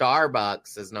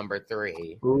 Starbucks is number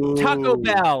 3. Ooh. Taco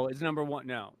Bell is number 1.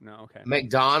 No, okay.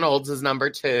 McDonald's is number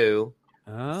 2.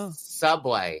 Oh,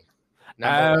 Subway.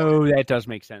 That does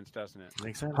make sense, doesn't it?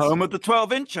 Makes sense. Home of the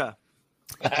 12-incher.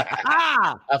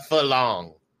 A foot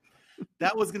long.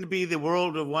 That was going to be the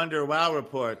World of Wonder WoW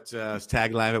Report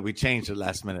tagline, but we changed it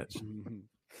last minute.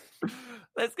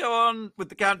 Let's go on with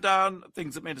the countdown of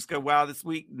things that made us go wow this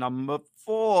week. Number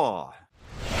 4.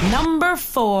 Number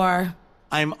 4.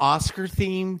 I'm Oscar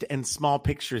themed and small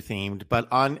picture themed, but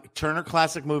on Turner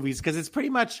Classic Movies, because it's pretty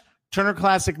much Turner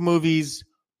Classic Movies,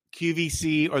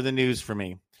 QVC, or the news for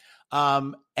me.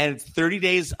 And it's 30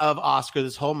 days of Oscar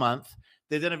this whole month.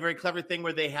 They've done a very clever thing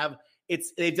where they've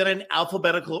done an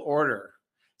alphabetical order.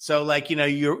 So like,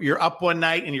 you're up one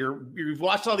night and you've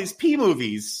watched all these P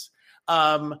movies.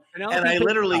 And I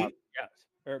literally,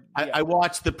 I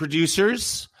watched The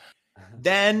Producers.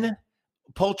 Then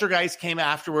Poltergeist came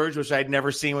afterwards, which I'd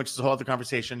never seen, which is a whole other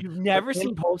conversation. You've never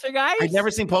seen Poltergeist? I've never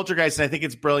seen Poltergeist, and I think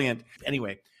it's brilliant.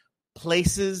 Anyway,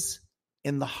 Places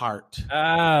in the Heart.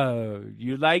 Oh,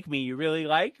 you like me. You really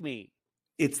like me.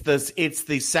 It's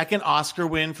the second Oscar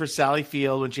win for Sally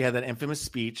Field when she had that infamous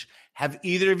speech. Have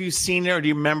either of you seen it, or do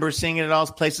you remember seeing it at all?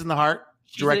 It's Places in the Heart,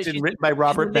 directed and written by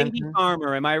Robert Benson.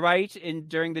 Farmer, am I right?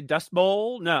 During the Dust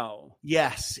Bowl? No.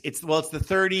 Yes, it's the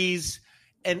 30s,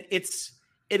 and it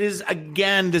is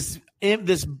again this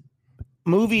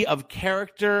movie of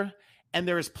character. And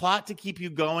there is plot to keep you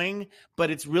going, but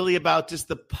it's really about just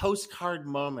the postcard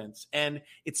moments. And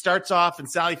it starts off in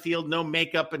Sally Field, no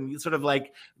makeup and sort of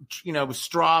like,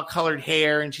 straw colored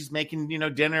hair. And she's making,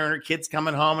 dinner and her kid's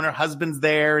coming home and her husband's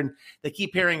there. And they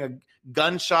keep hearing a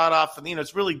gunshot off. And,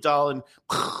 it's really dull and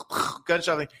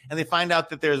gunshot. And they find out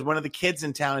that there's one of the kids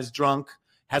in town is drunk,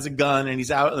 has a gun, and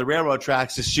he's out on the railroad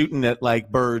tracks just shooting at like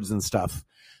birds and stuff.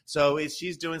 So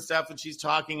she's doing stuff and she's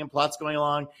talking and plot's going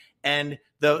along. And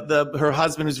her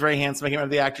husband, who's very handsome, I can't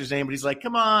remember the actor's name, but he's like,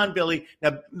 come on, Billy.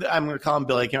 Now, I'm going to call him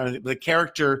Billy. I can't remember. The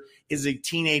character is a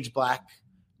teenage black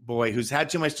boy who's had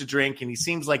too much to drink, and he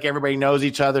seems like everybody knows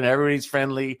each other and everybody's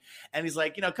friendly. And he's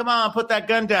like, come on, put that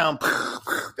gun down.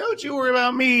 Don't you worry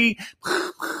about me.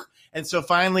 And so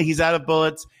finally he's out of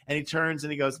bullets, and he turns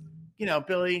and he goes,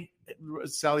 Billy,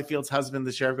 Sally Field's husband,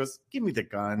 the sheriff, goes, give me the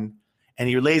gun. And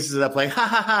he raises it up like, ha,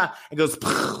 ha, ha, and goes,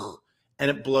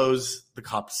 and it blows the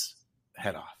cop's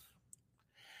head off.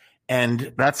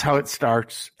 And that's how it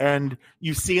starts. And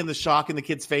you see in the shock in the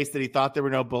kid's face that he thought there were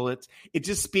no bullets. It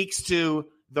just speaks to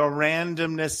the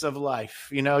randomness of life.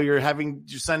 You're having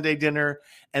your Sunday dinner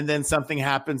and then something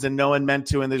happens and no one meant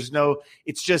to, and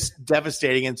it's just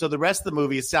devastating. And so the rest of the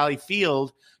movie is Sally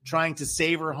Field trying to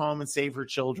save her home and save her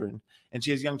children. And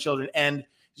she has young children, and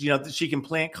she can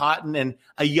plant cotton, and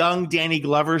a young Danny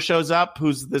Glover shows up,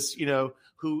 who's this,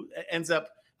 who ends up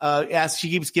she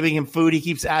keeps giving him food. He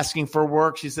keeps asking for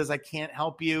work. She says, I can't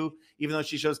help you, even though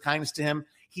she shows kindness to him.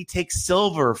 He takes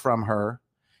silver from her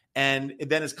and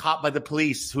then is caught by the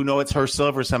police, who know it's her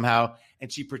silver somehow.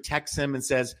 And she protects him and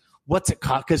says, what's it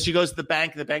cost? Because she goes to the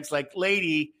bank, and the bank's like,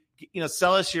 lady,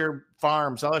 sell us your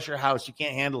farm, sell us your house. You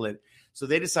can't handle it. So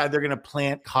they decide they're going to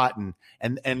plant cotton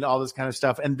and all this kind of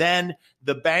stuff. And then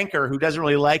the banker, who doesn't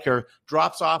really like her,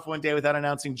 drops off one day without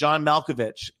announcing John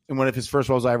Malkovich in one of his first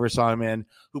roles I ever saw him in,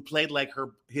 who played like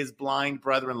his blind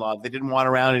brother-in-law. They didn't want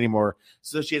around anymore.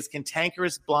 So she has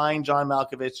cantankerous, blind John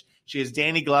Malkovich. She has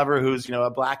Danny Glover, who's, a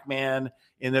black man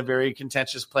in a very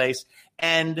contentious place.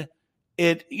 And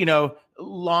it,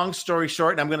 long story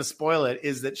short, and I'm going to spoil it,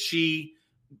 is that she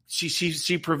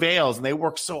prevails, and they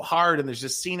work so hard, and there's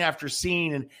just scene after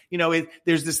scene. And,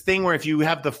 there's this thing where if you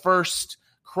have the first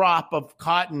crop of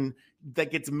cotton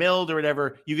that gets milled or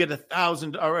whatever, you get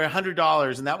 $1,000 or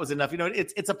 $100, and that was enough.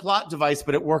 It's a plot device,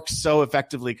 but it works so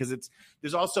effectively because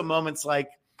there's also moments like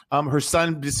her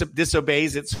son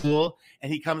disobeys at school,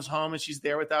 and he comes home and she's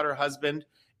there without her husband,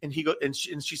 and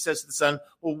she says to the son,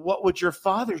 well, what would your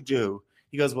father do?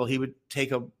 He goes, well, he would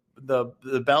take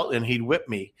the belt and he'd whip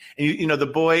me. And the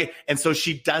boy, and so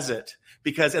she does it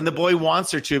and the boy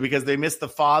wants her to, because they miss the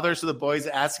father. So the boy's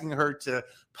asking her to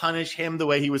punish him the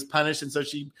way he was punished. And so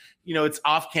she, it's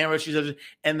off camera. She says,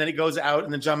 and then it goes out,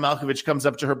 and then John Malkovich comes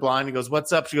up to her blind and goes,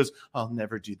 what's up? She goes, I'll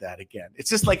never do that again.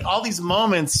 It's just like all these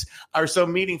moments are so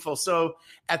meaningful. So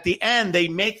at the end, they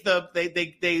make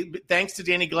they thanks to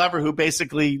Danny Glover, who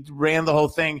basically ran the whole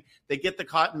thing, they get the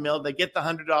cotton mill, they get the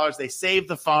 $100, they save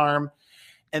the farm.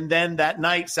 And then that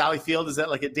night, Sally Field is at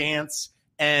like a dance,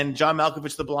 and John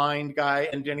Malkovich, the blind guy,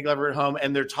 and Danny Glover at home,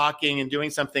 and they're talking and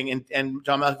doing something. And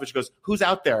John Malkovich goes, who's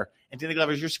out there? And Danny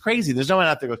Glover, you're crazy. There's no one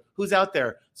out there. Goes, who's out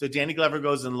there? So Danny Glover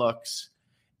goes and looks,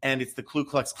 and it's the Ku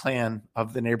Klux Klan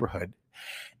of the neighborhood.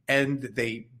 And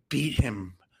they beat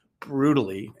him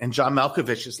brutally. And John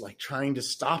Malkovich is like trying to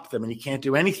stop them, and he can't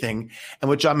do anything. And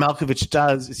what John Malkovich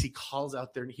does is he calls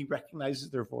out there, and he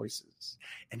recognizes their voices.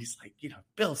 And he's like,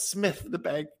 Bill Smith in the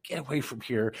bag, get away from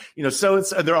here. So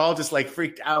they're all just like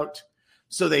freaked out.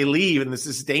 So they leave, and this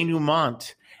is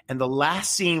denouement. And the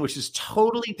last scene, which is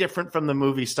totally different from the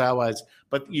movie style-wise,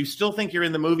 but you still think you're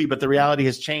in the movie, but the reality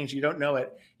has changed. You don't know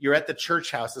it. You're at the church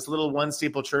house, this little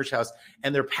one-steeple church house,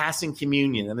 and they're passing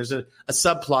communion. And there's a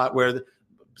subplot where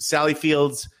Sally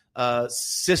Field's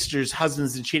sister's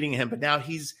husband's been cheating him, but now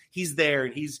he's there,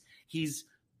 and he's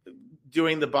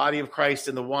doing the body of Christ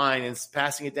and the wine and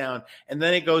passing it down. And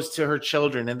then it goes to her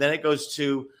children, and then it goes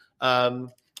to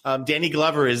Danny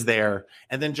Glover is there,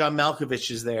 and then John Malkovich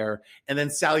is there, and then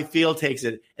Sally Field takes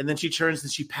it, and then she turns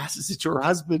and she passes it to her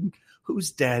husband,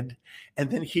 who's dead, and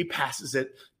then he passes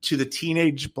it to the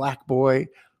teenage black boy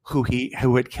who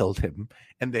had killed him,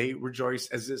 and they rejoice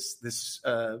as this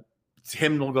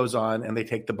hymnal goes on, and they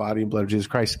take the body and blood of Jesus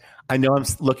Christ. I know I'm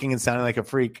looking and sounding like a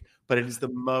freak, but it is the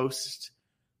most.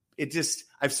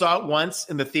 I saw it once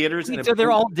in the theaters. So they're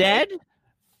all dead?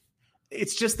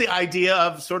 It's just the idea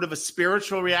of sort of a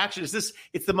spiritual reaction.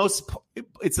 It's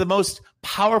the most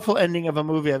powerful ending of a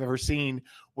movie I've ever seen,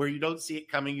 where you don't see it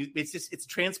coming. It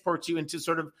transports you into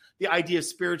sort of the idea of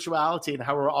spirituality and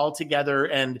how we're all together,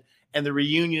 and the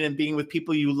reunion and being with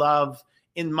people you love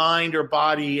in mind or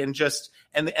body, and just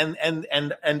and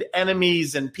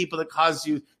enemies and people that cause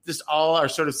you, just all are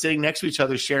sort of sitting next to each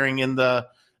other, sharing in the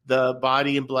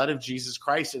body and blood of Jesus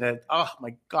Christ. And oh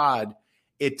my God,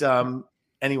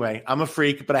 anyway, I'm a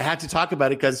freak, but I had to talk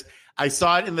about it because I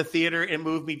saw it in the theater. It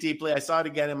moved me deeply. I saw it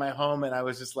again in my home, and I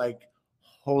was just like,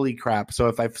 holy crap. So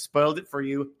if I've spoiled it for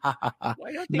you,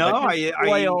 no,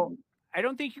 I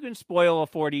don't think you can spoil a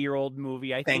 40-year-old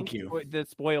movie. I Thank think you. the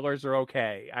spoilers are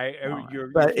okay.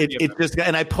 But it just,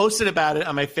 and I posted about it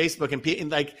on my Facebook,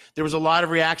 and like there was a lot of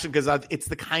reaction because it's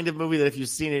the kind of movie that if you've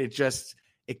seen it,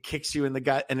 it kicks you in the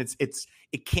gut, and it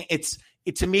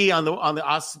to me on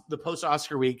the post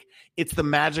Oscar week, it's the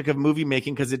magic of movie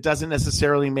making because it doesn't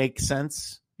necessarily make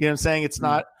sense. You know what I'm saying? It's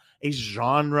not a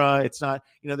genre. It's not,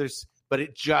 but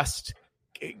it just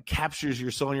captures your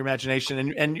soul and your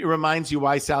imagination, and it reminds you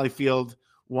why Sally Field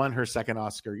won her second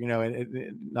Oscar.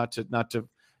 Not to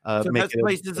so make Best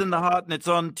Places in the Heart, and it's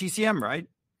on TCM, right?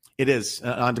 It is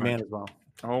on demand as well.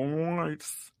 All right.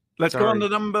 Let's go on to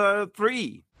number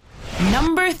 3.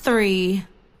 Number 3.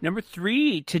 Number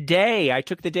 3, today I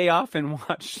took the day off and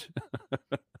watched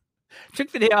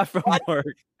took the day off from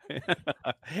work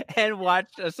and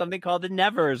watched something called The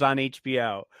Nevers on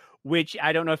HBO, which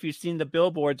I don't know if you've seen the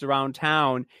billboards around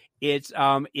town. It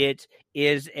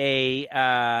is a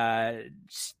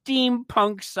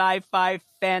steampunk sci-fi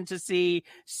fantasy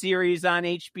series on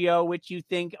HBO, which you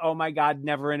think, oh my God,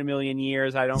 never in a million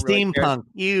years. I don't really care.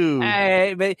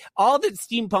 Steampunk, but all that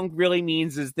steampunk really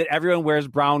means is that everyone wears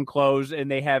brown clothes and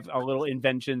they have little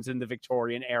inventions in the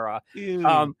Victorian era.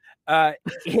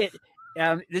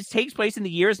 This takes place in the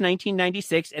years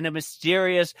 1996, and a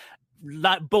mysterious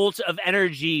bolt of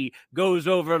energy goes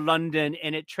over London,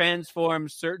 and it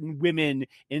transforms certain women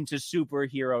into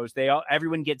superheroes.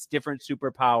 Everyone gets different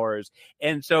superpowers,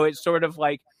 and so it's sort of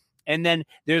like. And then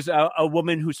there's a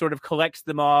woman who sort of collects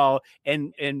them all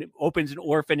and opens an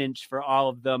orphanage for all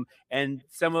of them. And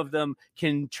some of them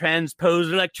can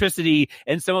transpose electricity,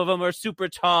 and some of them are super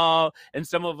tall, and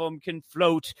some of them can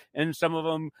float, and some of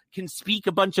them can speak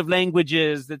a bunch of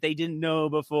languages that they didn't know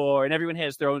before. And everyone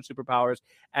has their own superpowers.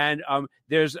 And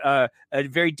there's a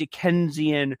very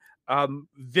Dickensian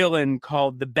villain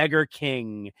called the Beggar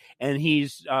King, and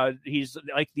he's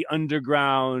like the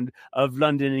underground of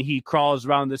London, and he crawls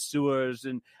around the sewers,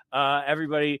 and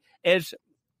everybody is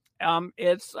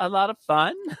it's a lot of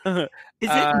fun. Is it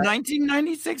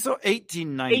 1996 or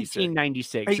 1896?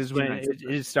 1896 is when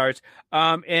it starts.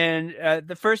 And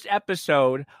the first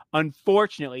episode,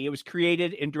 unfortunately, it was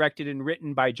created and directed and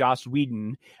written by Joss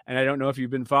Whedon. And I don't know if you've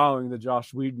been following the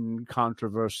Joss Whedon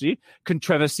controversy,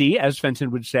 as Fenton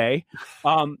would say.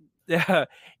 That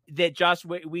Joss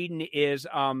Whedon is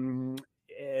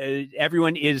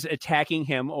everyone is attacking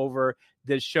him over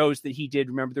the shows that he did.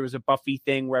 Remember, there was a Buffy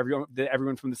thing where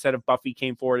everyone from the set of Buffy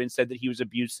came forward and said that he was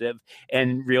abusive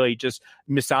and really just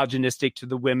misogynistic to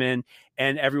the women.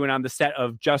 And everyone on the set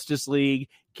of Justice League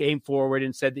came forward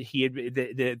and said that he had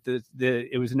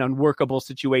it was an unworkable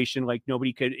situation. Like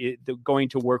nobody could. Going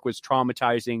to work was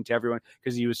traumatizing to everyone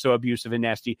because he was so abusive and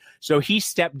nasty. So he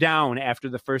stepped down after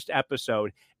the first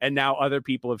episode, and now other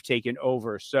people have taken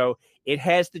over. So it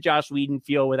has the Joss Whedon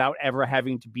feel without ever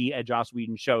having to be a Joss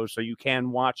Whedon show. So you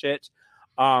can watch it.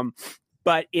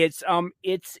 But it's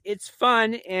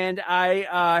fun, and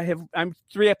I'm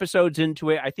 3 episodes into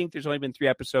it. I think there's only been 3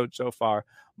 episodes so far,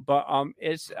 but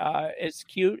it's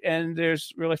cute, and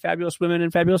there's really fabulous women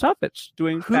in fabulous outfits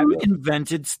doing. Who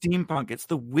invented steampunk? It's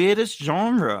the weirdest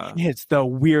genre. It's the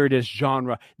weirdest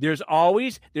genre. There's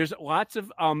lots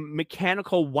of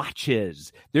mechanical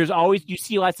watches. You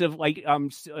see lots of like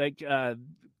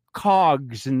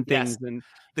cogs and things. Yes. And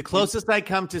the closest I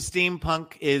come to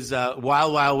steampunk is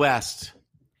Wild Wild West.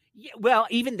 Yeah, well,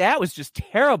 even that was just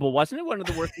terrible, wasn't it? One of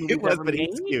the worst movies ever made.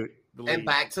 It's cute. And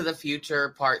Back to the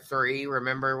Future Part 3.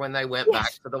 Remember when they went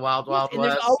back to the Wild Wild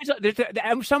West?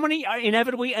 Somebody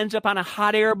inevitably ends up on a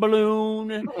hot air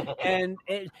balloon, and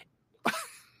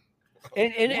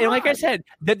like I said,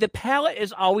 the palette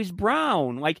is always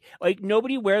brown. Like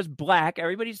nobody wears black.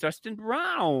 Everybody's dressed in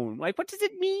brown. Like, what does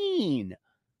it mean?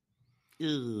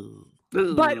 Ew.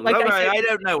 But like I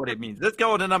don't know what it means. Let's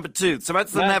go on to number 2. So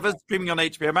that's The Nevers, streaming on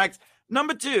HBO Max.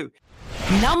 Number 2.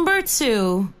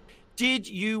 Did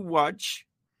you watch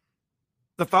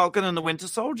The Falcon and the Winter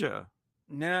Soldier?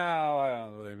 No, I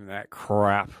don't believe in that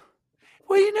crap.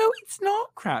 Well, it's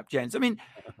not crap, James. I mean,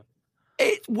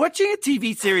 watching a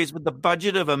TV series with the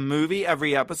budget of a movie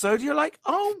every episode, you're like,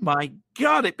 oh my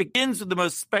God, it begins with the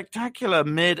most spectacular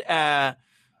mid-air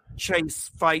chase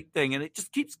fight thing, and it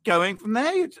just keeps going from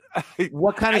there.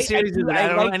 What kind of series is it? I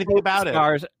don't know anything about it.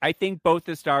 I think both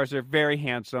the stars are very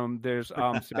handsome. There's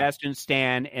Sebastian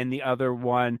Stan and the other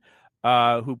one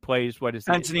who plays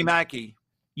Anthony Mackie.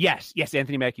 Yes,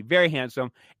 Anthony Mackie, very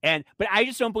handsome. But I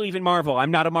just don't believe in Marvel.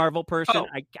 I'm not a Marvel person.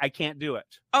 I can't do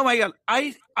it. Oh my God.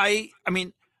 I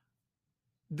mean,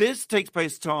 this takes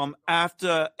place, Tom,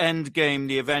 after Endgame,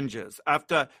 the Avengers.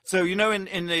 In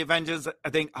the Avengers, I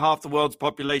think half the world's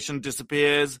population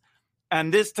disappears.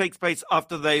 And this takes place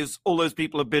after all those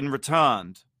people have been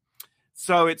returned.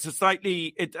 So it's a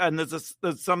slightly, and there's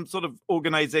some sort of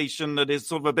organization that is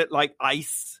sort of a bit like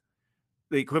ICE,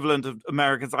 the equivalent of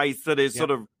America's ICE, that is sort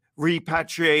of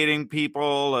repatriating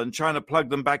people and trying to plug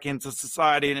them back into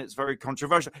society, and it's very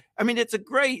controversial. I mean, it's a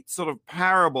great sort of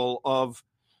parable of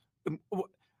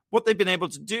what they've been able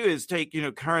to do is take,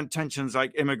 current tensions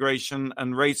like immigration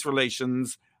and race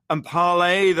relations and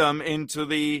parlay them into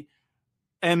the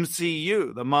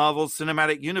MCU, the Marvel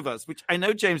Cinematic Universe, which I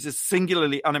know James is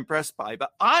singularly unimpressed by,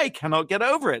 but I cannot get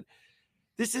over it.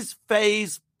 This is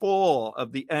phase 4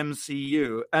 of the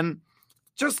MCU, and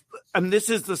this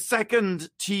is the second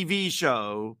TV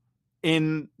show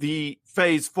in the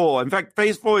phase 4. In fact,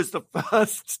 phase 4 is the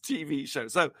first TV show.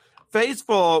 So phase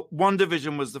 4,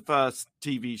 WandaVision was the first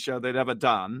TV show they'd ever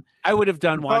done. I would have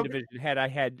done WandaVision had I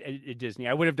had Disney.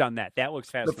 I would have done that. That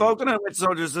looks fascinating. The Falcon and Winter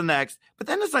Soldier is the next. But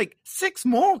then there's like 6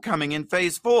 more coming in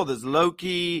phase 4. There's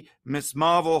Loki, Miss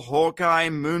Marvel, Hawkeye,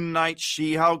 Moon Knight,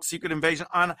 She-Hulk, Secret Invasion.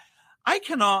 And I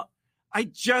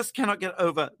just cannot get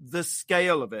over the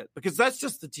scale of it, because that's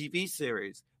just the TV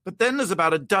series. But then there's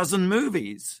about a dozen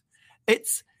movies.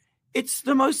 It's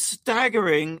the most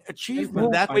staggering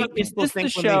achievement. That's what people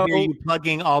think when they hear you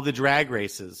plugging all the drag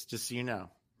races, just so you know.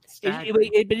 But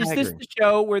is this the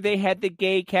show where they had the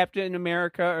gay Captain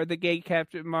America or the gay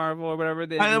Captain Marvel or whatever?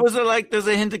 And it was there's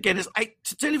a hint again.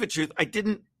 To tell you the truth, I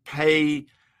didn't pay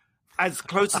as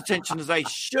close attention as I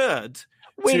should.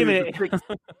 Wait a minute.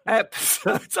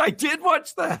 Episodes. I did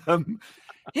watch them.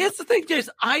 Here's the thing, James.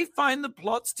 I find the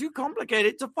plots too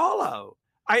complicated to follow.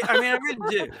 I mean, I really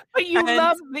do. But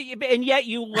and yet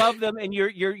you love them, and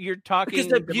you're talking because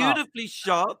they're beautifully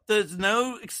shot. There's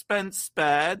no expense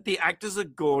spared. The actors are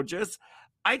gorgeous.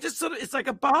 I just it's like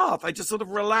a bath. I just sort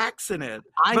of relax in it.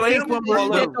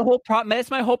 The whole problem. That's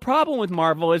my whole problem with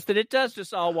Marvel, is that it does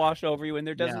just all wash over you, and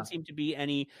there doesn't seem to be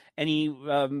any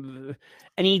there.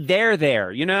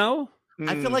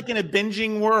 I feel like in a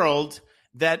binging world,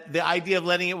 that the idea of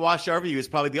letting it wash over you is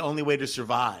probably the only way to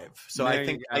survive. So I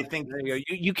think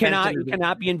you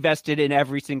cannot be invested in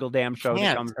every single damn show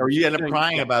that comes, or you end up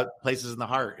crying about Places in the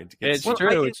Heart. It's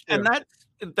true. And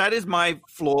that is my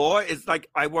flaw. It's like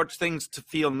I watch things to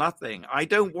feel nothing. I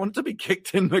don't want to be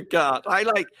kicked in the gut.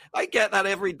 I get that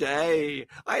every day.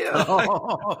 I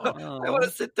want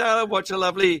to sit down and watch a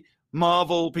lovely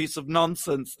Marvel piece of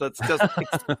nonsense that's just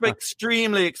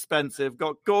extremely expensive,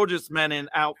 got gorgeous men in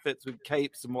outfits with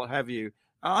capes and what have you.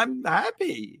 I'm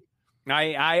happy.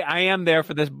 I am there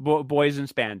for this boys in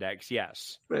spandex.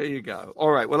 Yes. There you go.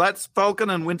 All right. Well, that's Falcon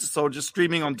and Winter Soldier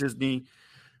streaming on Disney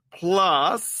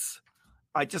Plus.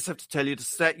 I just have to tell you to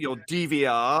set your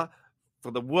DVR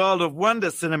for the World of Wonder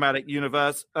Cinematic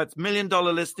Universe. That's $1 Million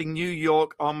Listing New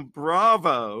York on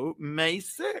Bravo, May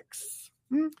 6th.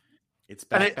 It's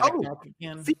back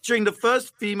again. Featuring the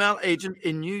first female agent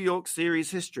in New York series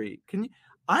history.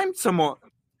 I'm somewhat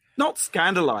not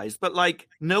scandalized, but like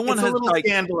no one has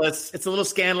scandalous. It's a little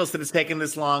scandalous that it's taken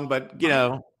this long, but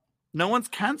no one's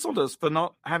canceled us for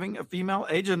not having a female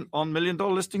agent on $1 Million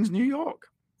Listings New York.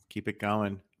 Keep it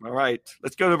going. All right,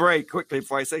 let's go to break quickly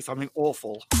before I say something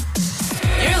awful.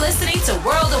 You're listening to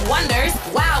World of Wonders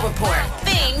Wow Report.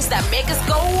 Things that make us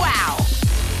go wow.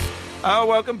 Oh,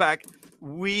 welcome back.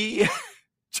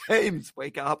 James,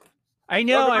 wake up. I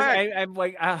know. I'm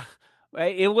like,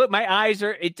 my eyes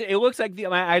are. It looks like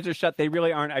my eyes are shut. They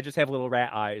really aren't. I just have little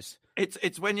rat eyes.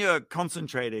 It's when you're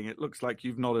concentrating. It looks like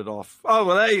you've nodded off. Oh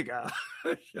well, there you go.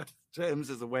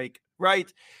 James is awake.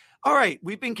 Right. All right.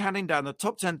 We've been counting down the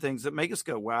top 10 things that make us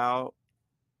go wow.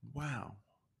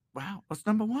 What's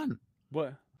number 1?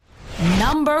 What?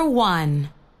 Number 1.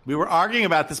 We were arguing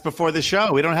about this before the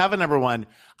show. We don't have a number 1.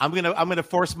 I'm gonna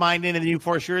force mine in and you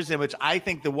force yours in, which I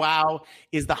think the wow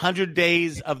is the 100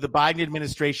 days of the Biden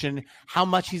administration, how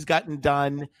much he's gotten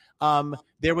done.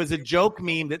 There was a joke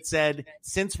meme that said,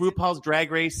 since RuPaul's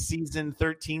Drag Race season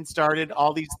 13 started,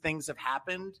 all these things have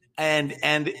happened, and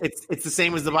it's the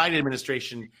same as the Biden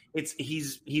administration.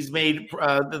 He's made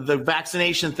the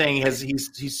vaccination thing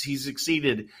he's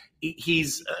succeeded.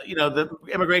 He's the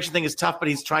immigration thing is tough, but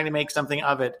he's trying to make something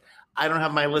of it. I don't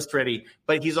have my list ready,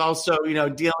 but he's also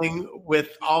dealing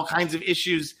with all kinds of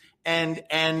issues, and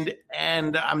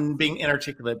I'm being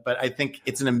inarticulate, but I think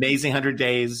it's an amazing 100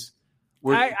 days.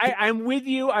 I'm with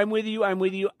you.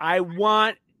 I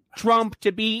want Trump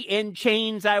to be in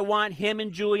chains. I want him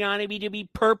and Giuliani to be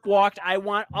perp walked. I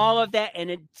want all of that, and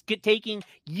it's taking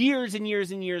years and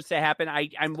years and years to happen.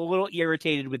 I'm a little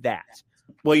irritated with that.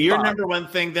 Well, your number 1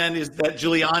 thing then is that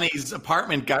Giuliani's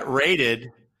apartment got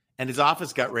raided, and his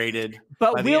office got raided.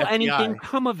 But will anything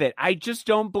come of it? I just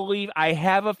don't believe. I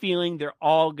have a feeling they're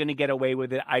all going to get away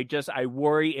with it. I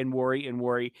worry and worry and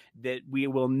worry that we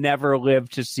will never live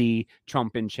to see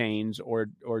Trump in chains or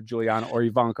Giuliani or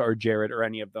Ivanka or Jared or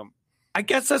any of them. I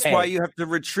guess that's why you have to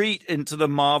retreat into the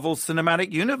Marvel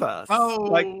Cinematic Universe. Oh,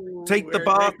 like take the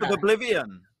bath of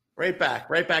oblivion. Right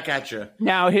back at you.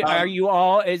 Now, are you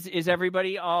all? Is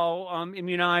everybody all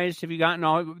immunized? Have you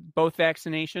gotten both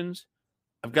vaccinations?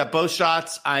 I've got both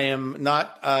shots. I am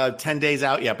not 10 days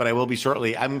out yet, but I will be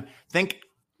shortly. Think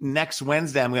next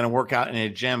Wednesday I'm going to work out in a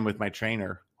gym with my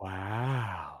trainer.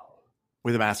 Wow,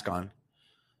 with a mask on.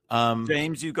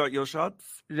 James, you got your shots?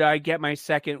 I get my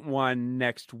second one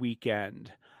next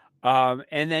weekend.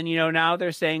 And then, now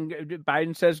they're saying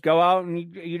Biden says, go out and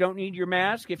you don't need your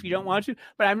mask if you don't want to.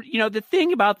 But the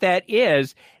thing about that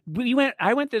is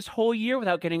I went this whole year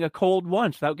without getting a cold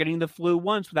once, without getting the flu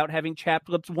once, without having chapped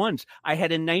lips once. I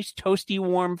had a nice toasty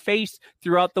warm face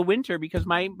throughout the winter because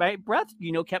my breath,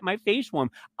 kept my face warm.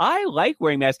 I like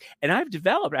wearing masks, and I've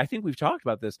developed, I think we've talked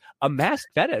about this, a mask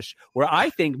fetish where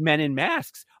I think men in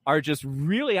masks are just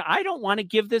really, I don't want to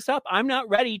give this up. I'm not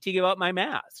ready to give up my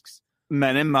masks.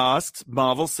 Men in Masks,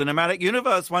 Marvel Cinematic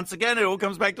Universe. Once again, it all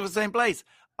comes back to the same place.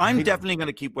 I'm definitely going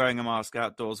to keep wearing a mask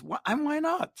outdoors. And why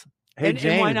not? Hey,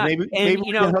 James, why not? Maybe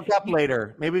we can hook up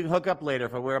later. Maybe we can hook up lator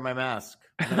if I wear my mask.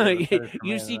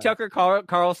 You see Tucker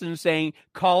Carlson saying,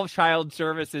 call child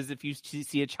services if you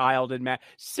see a child in mask.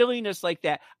 Silliness like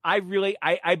that. I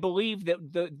believe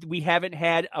that we haven't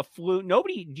had a flu.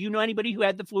 Nobody, do you know anybody who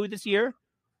had the flu this year?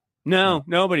 No,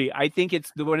 nobody. I think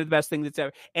it's one of the best things that's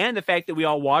ever. And the fact that we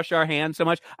all wash our hands so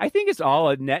much, I think it's all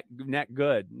a net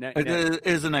good. It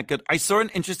is a net good. I saw an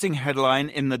interesting headline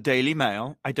in the Daily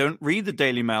Mail. I don't read the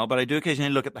Daily Mail, but I do occasionally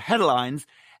look at the headlines.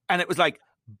 And it was like,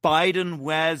 Biden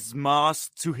wears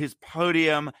mask to his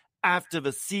podium after the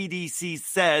CDC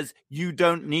says you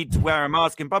don't need to wear a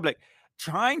mask in public.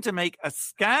 Trying to make a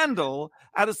scandal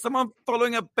out of someone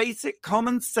following a basic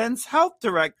common sense health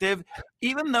directive,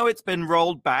 even though it's been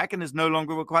rolled back and is no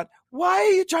longer required. Why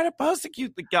are you trying to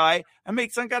persecute the guy and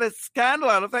make some kind of scandal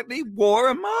out of the fact that he wore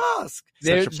a mask?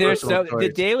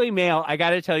 The Daily Mail, I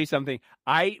got to tell you something.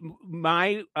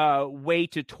 My way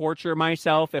to torture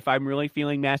myself if I'm really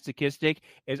feeling masochistic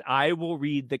is I will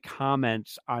read the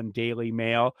comments on Daily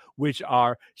Mail, which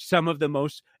are some of the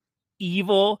most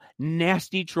evil,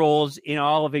 nasty trolls in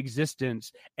all of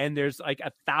existence, and there's like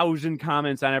 1,000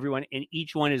 comments on everyone, and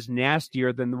each one is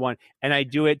nastier than the one. And I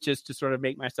do it just to sort of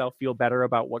make myself feel better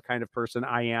about what kind of person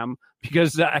I am,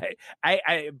 because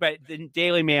but the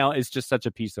Daily Mail is just such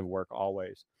a piece of work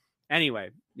always. Anyway,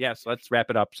 yes, let's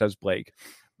wrap it up, says Blake.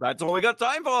 That's all we got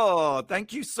time for.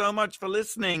 Thank you so much for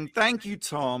listening. Thank you,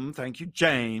 Tom. Thank you,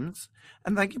 James.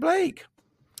 And thank you, Blake.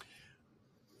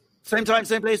 Same time,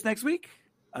 same place next week.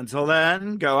 Until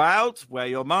then, go out, wear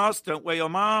your mask, don't wear your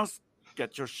mask,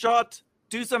 get your shot,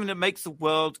 do something that makes the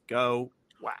world go,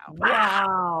 wow.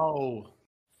 Wow.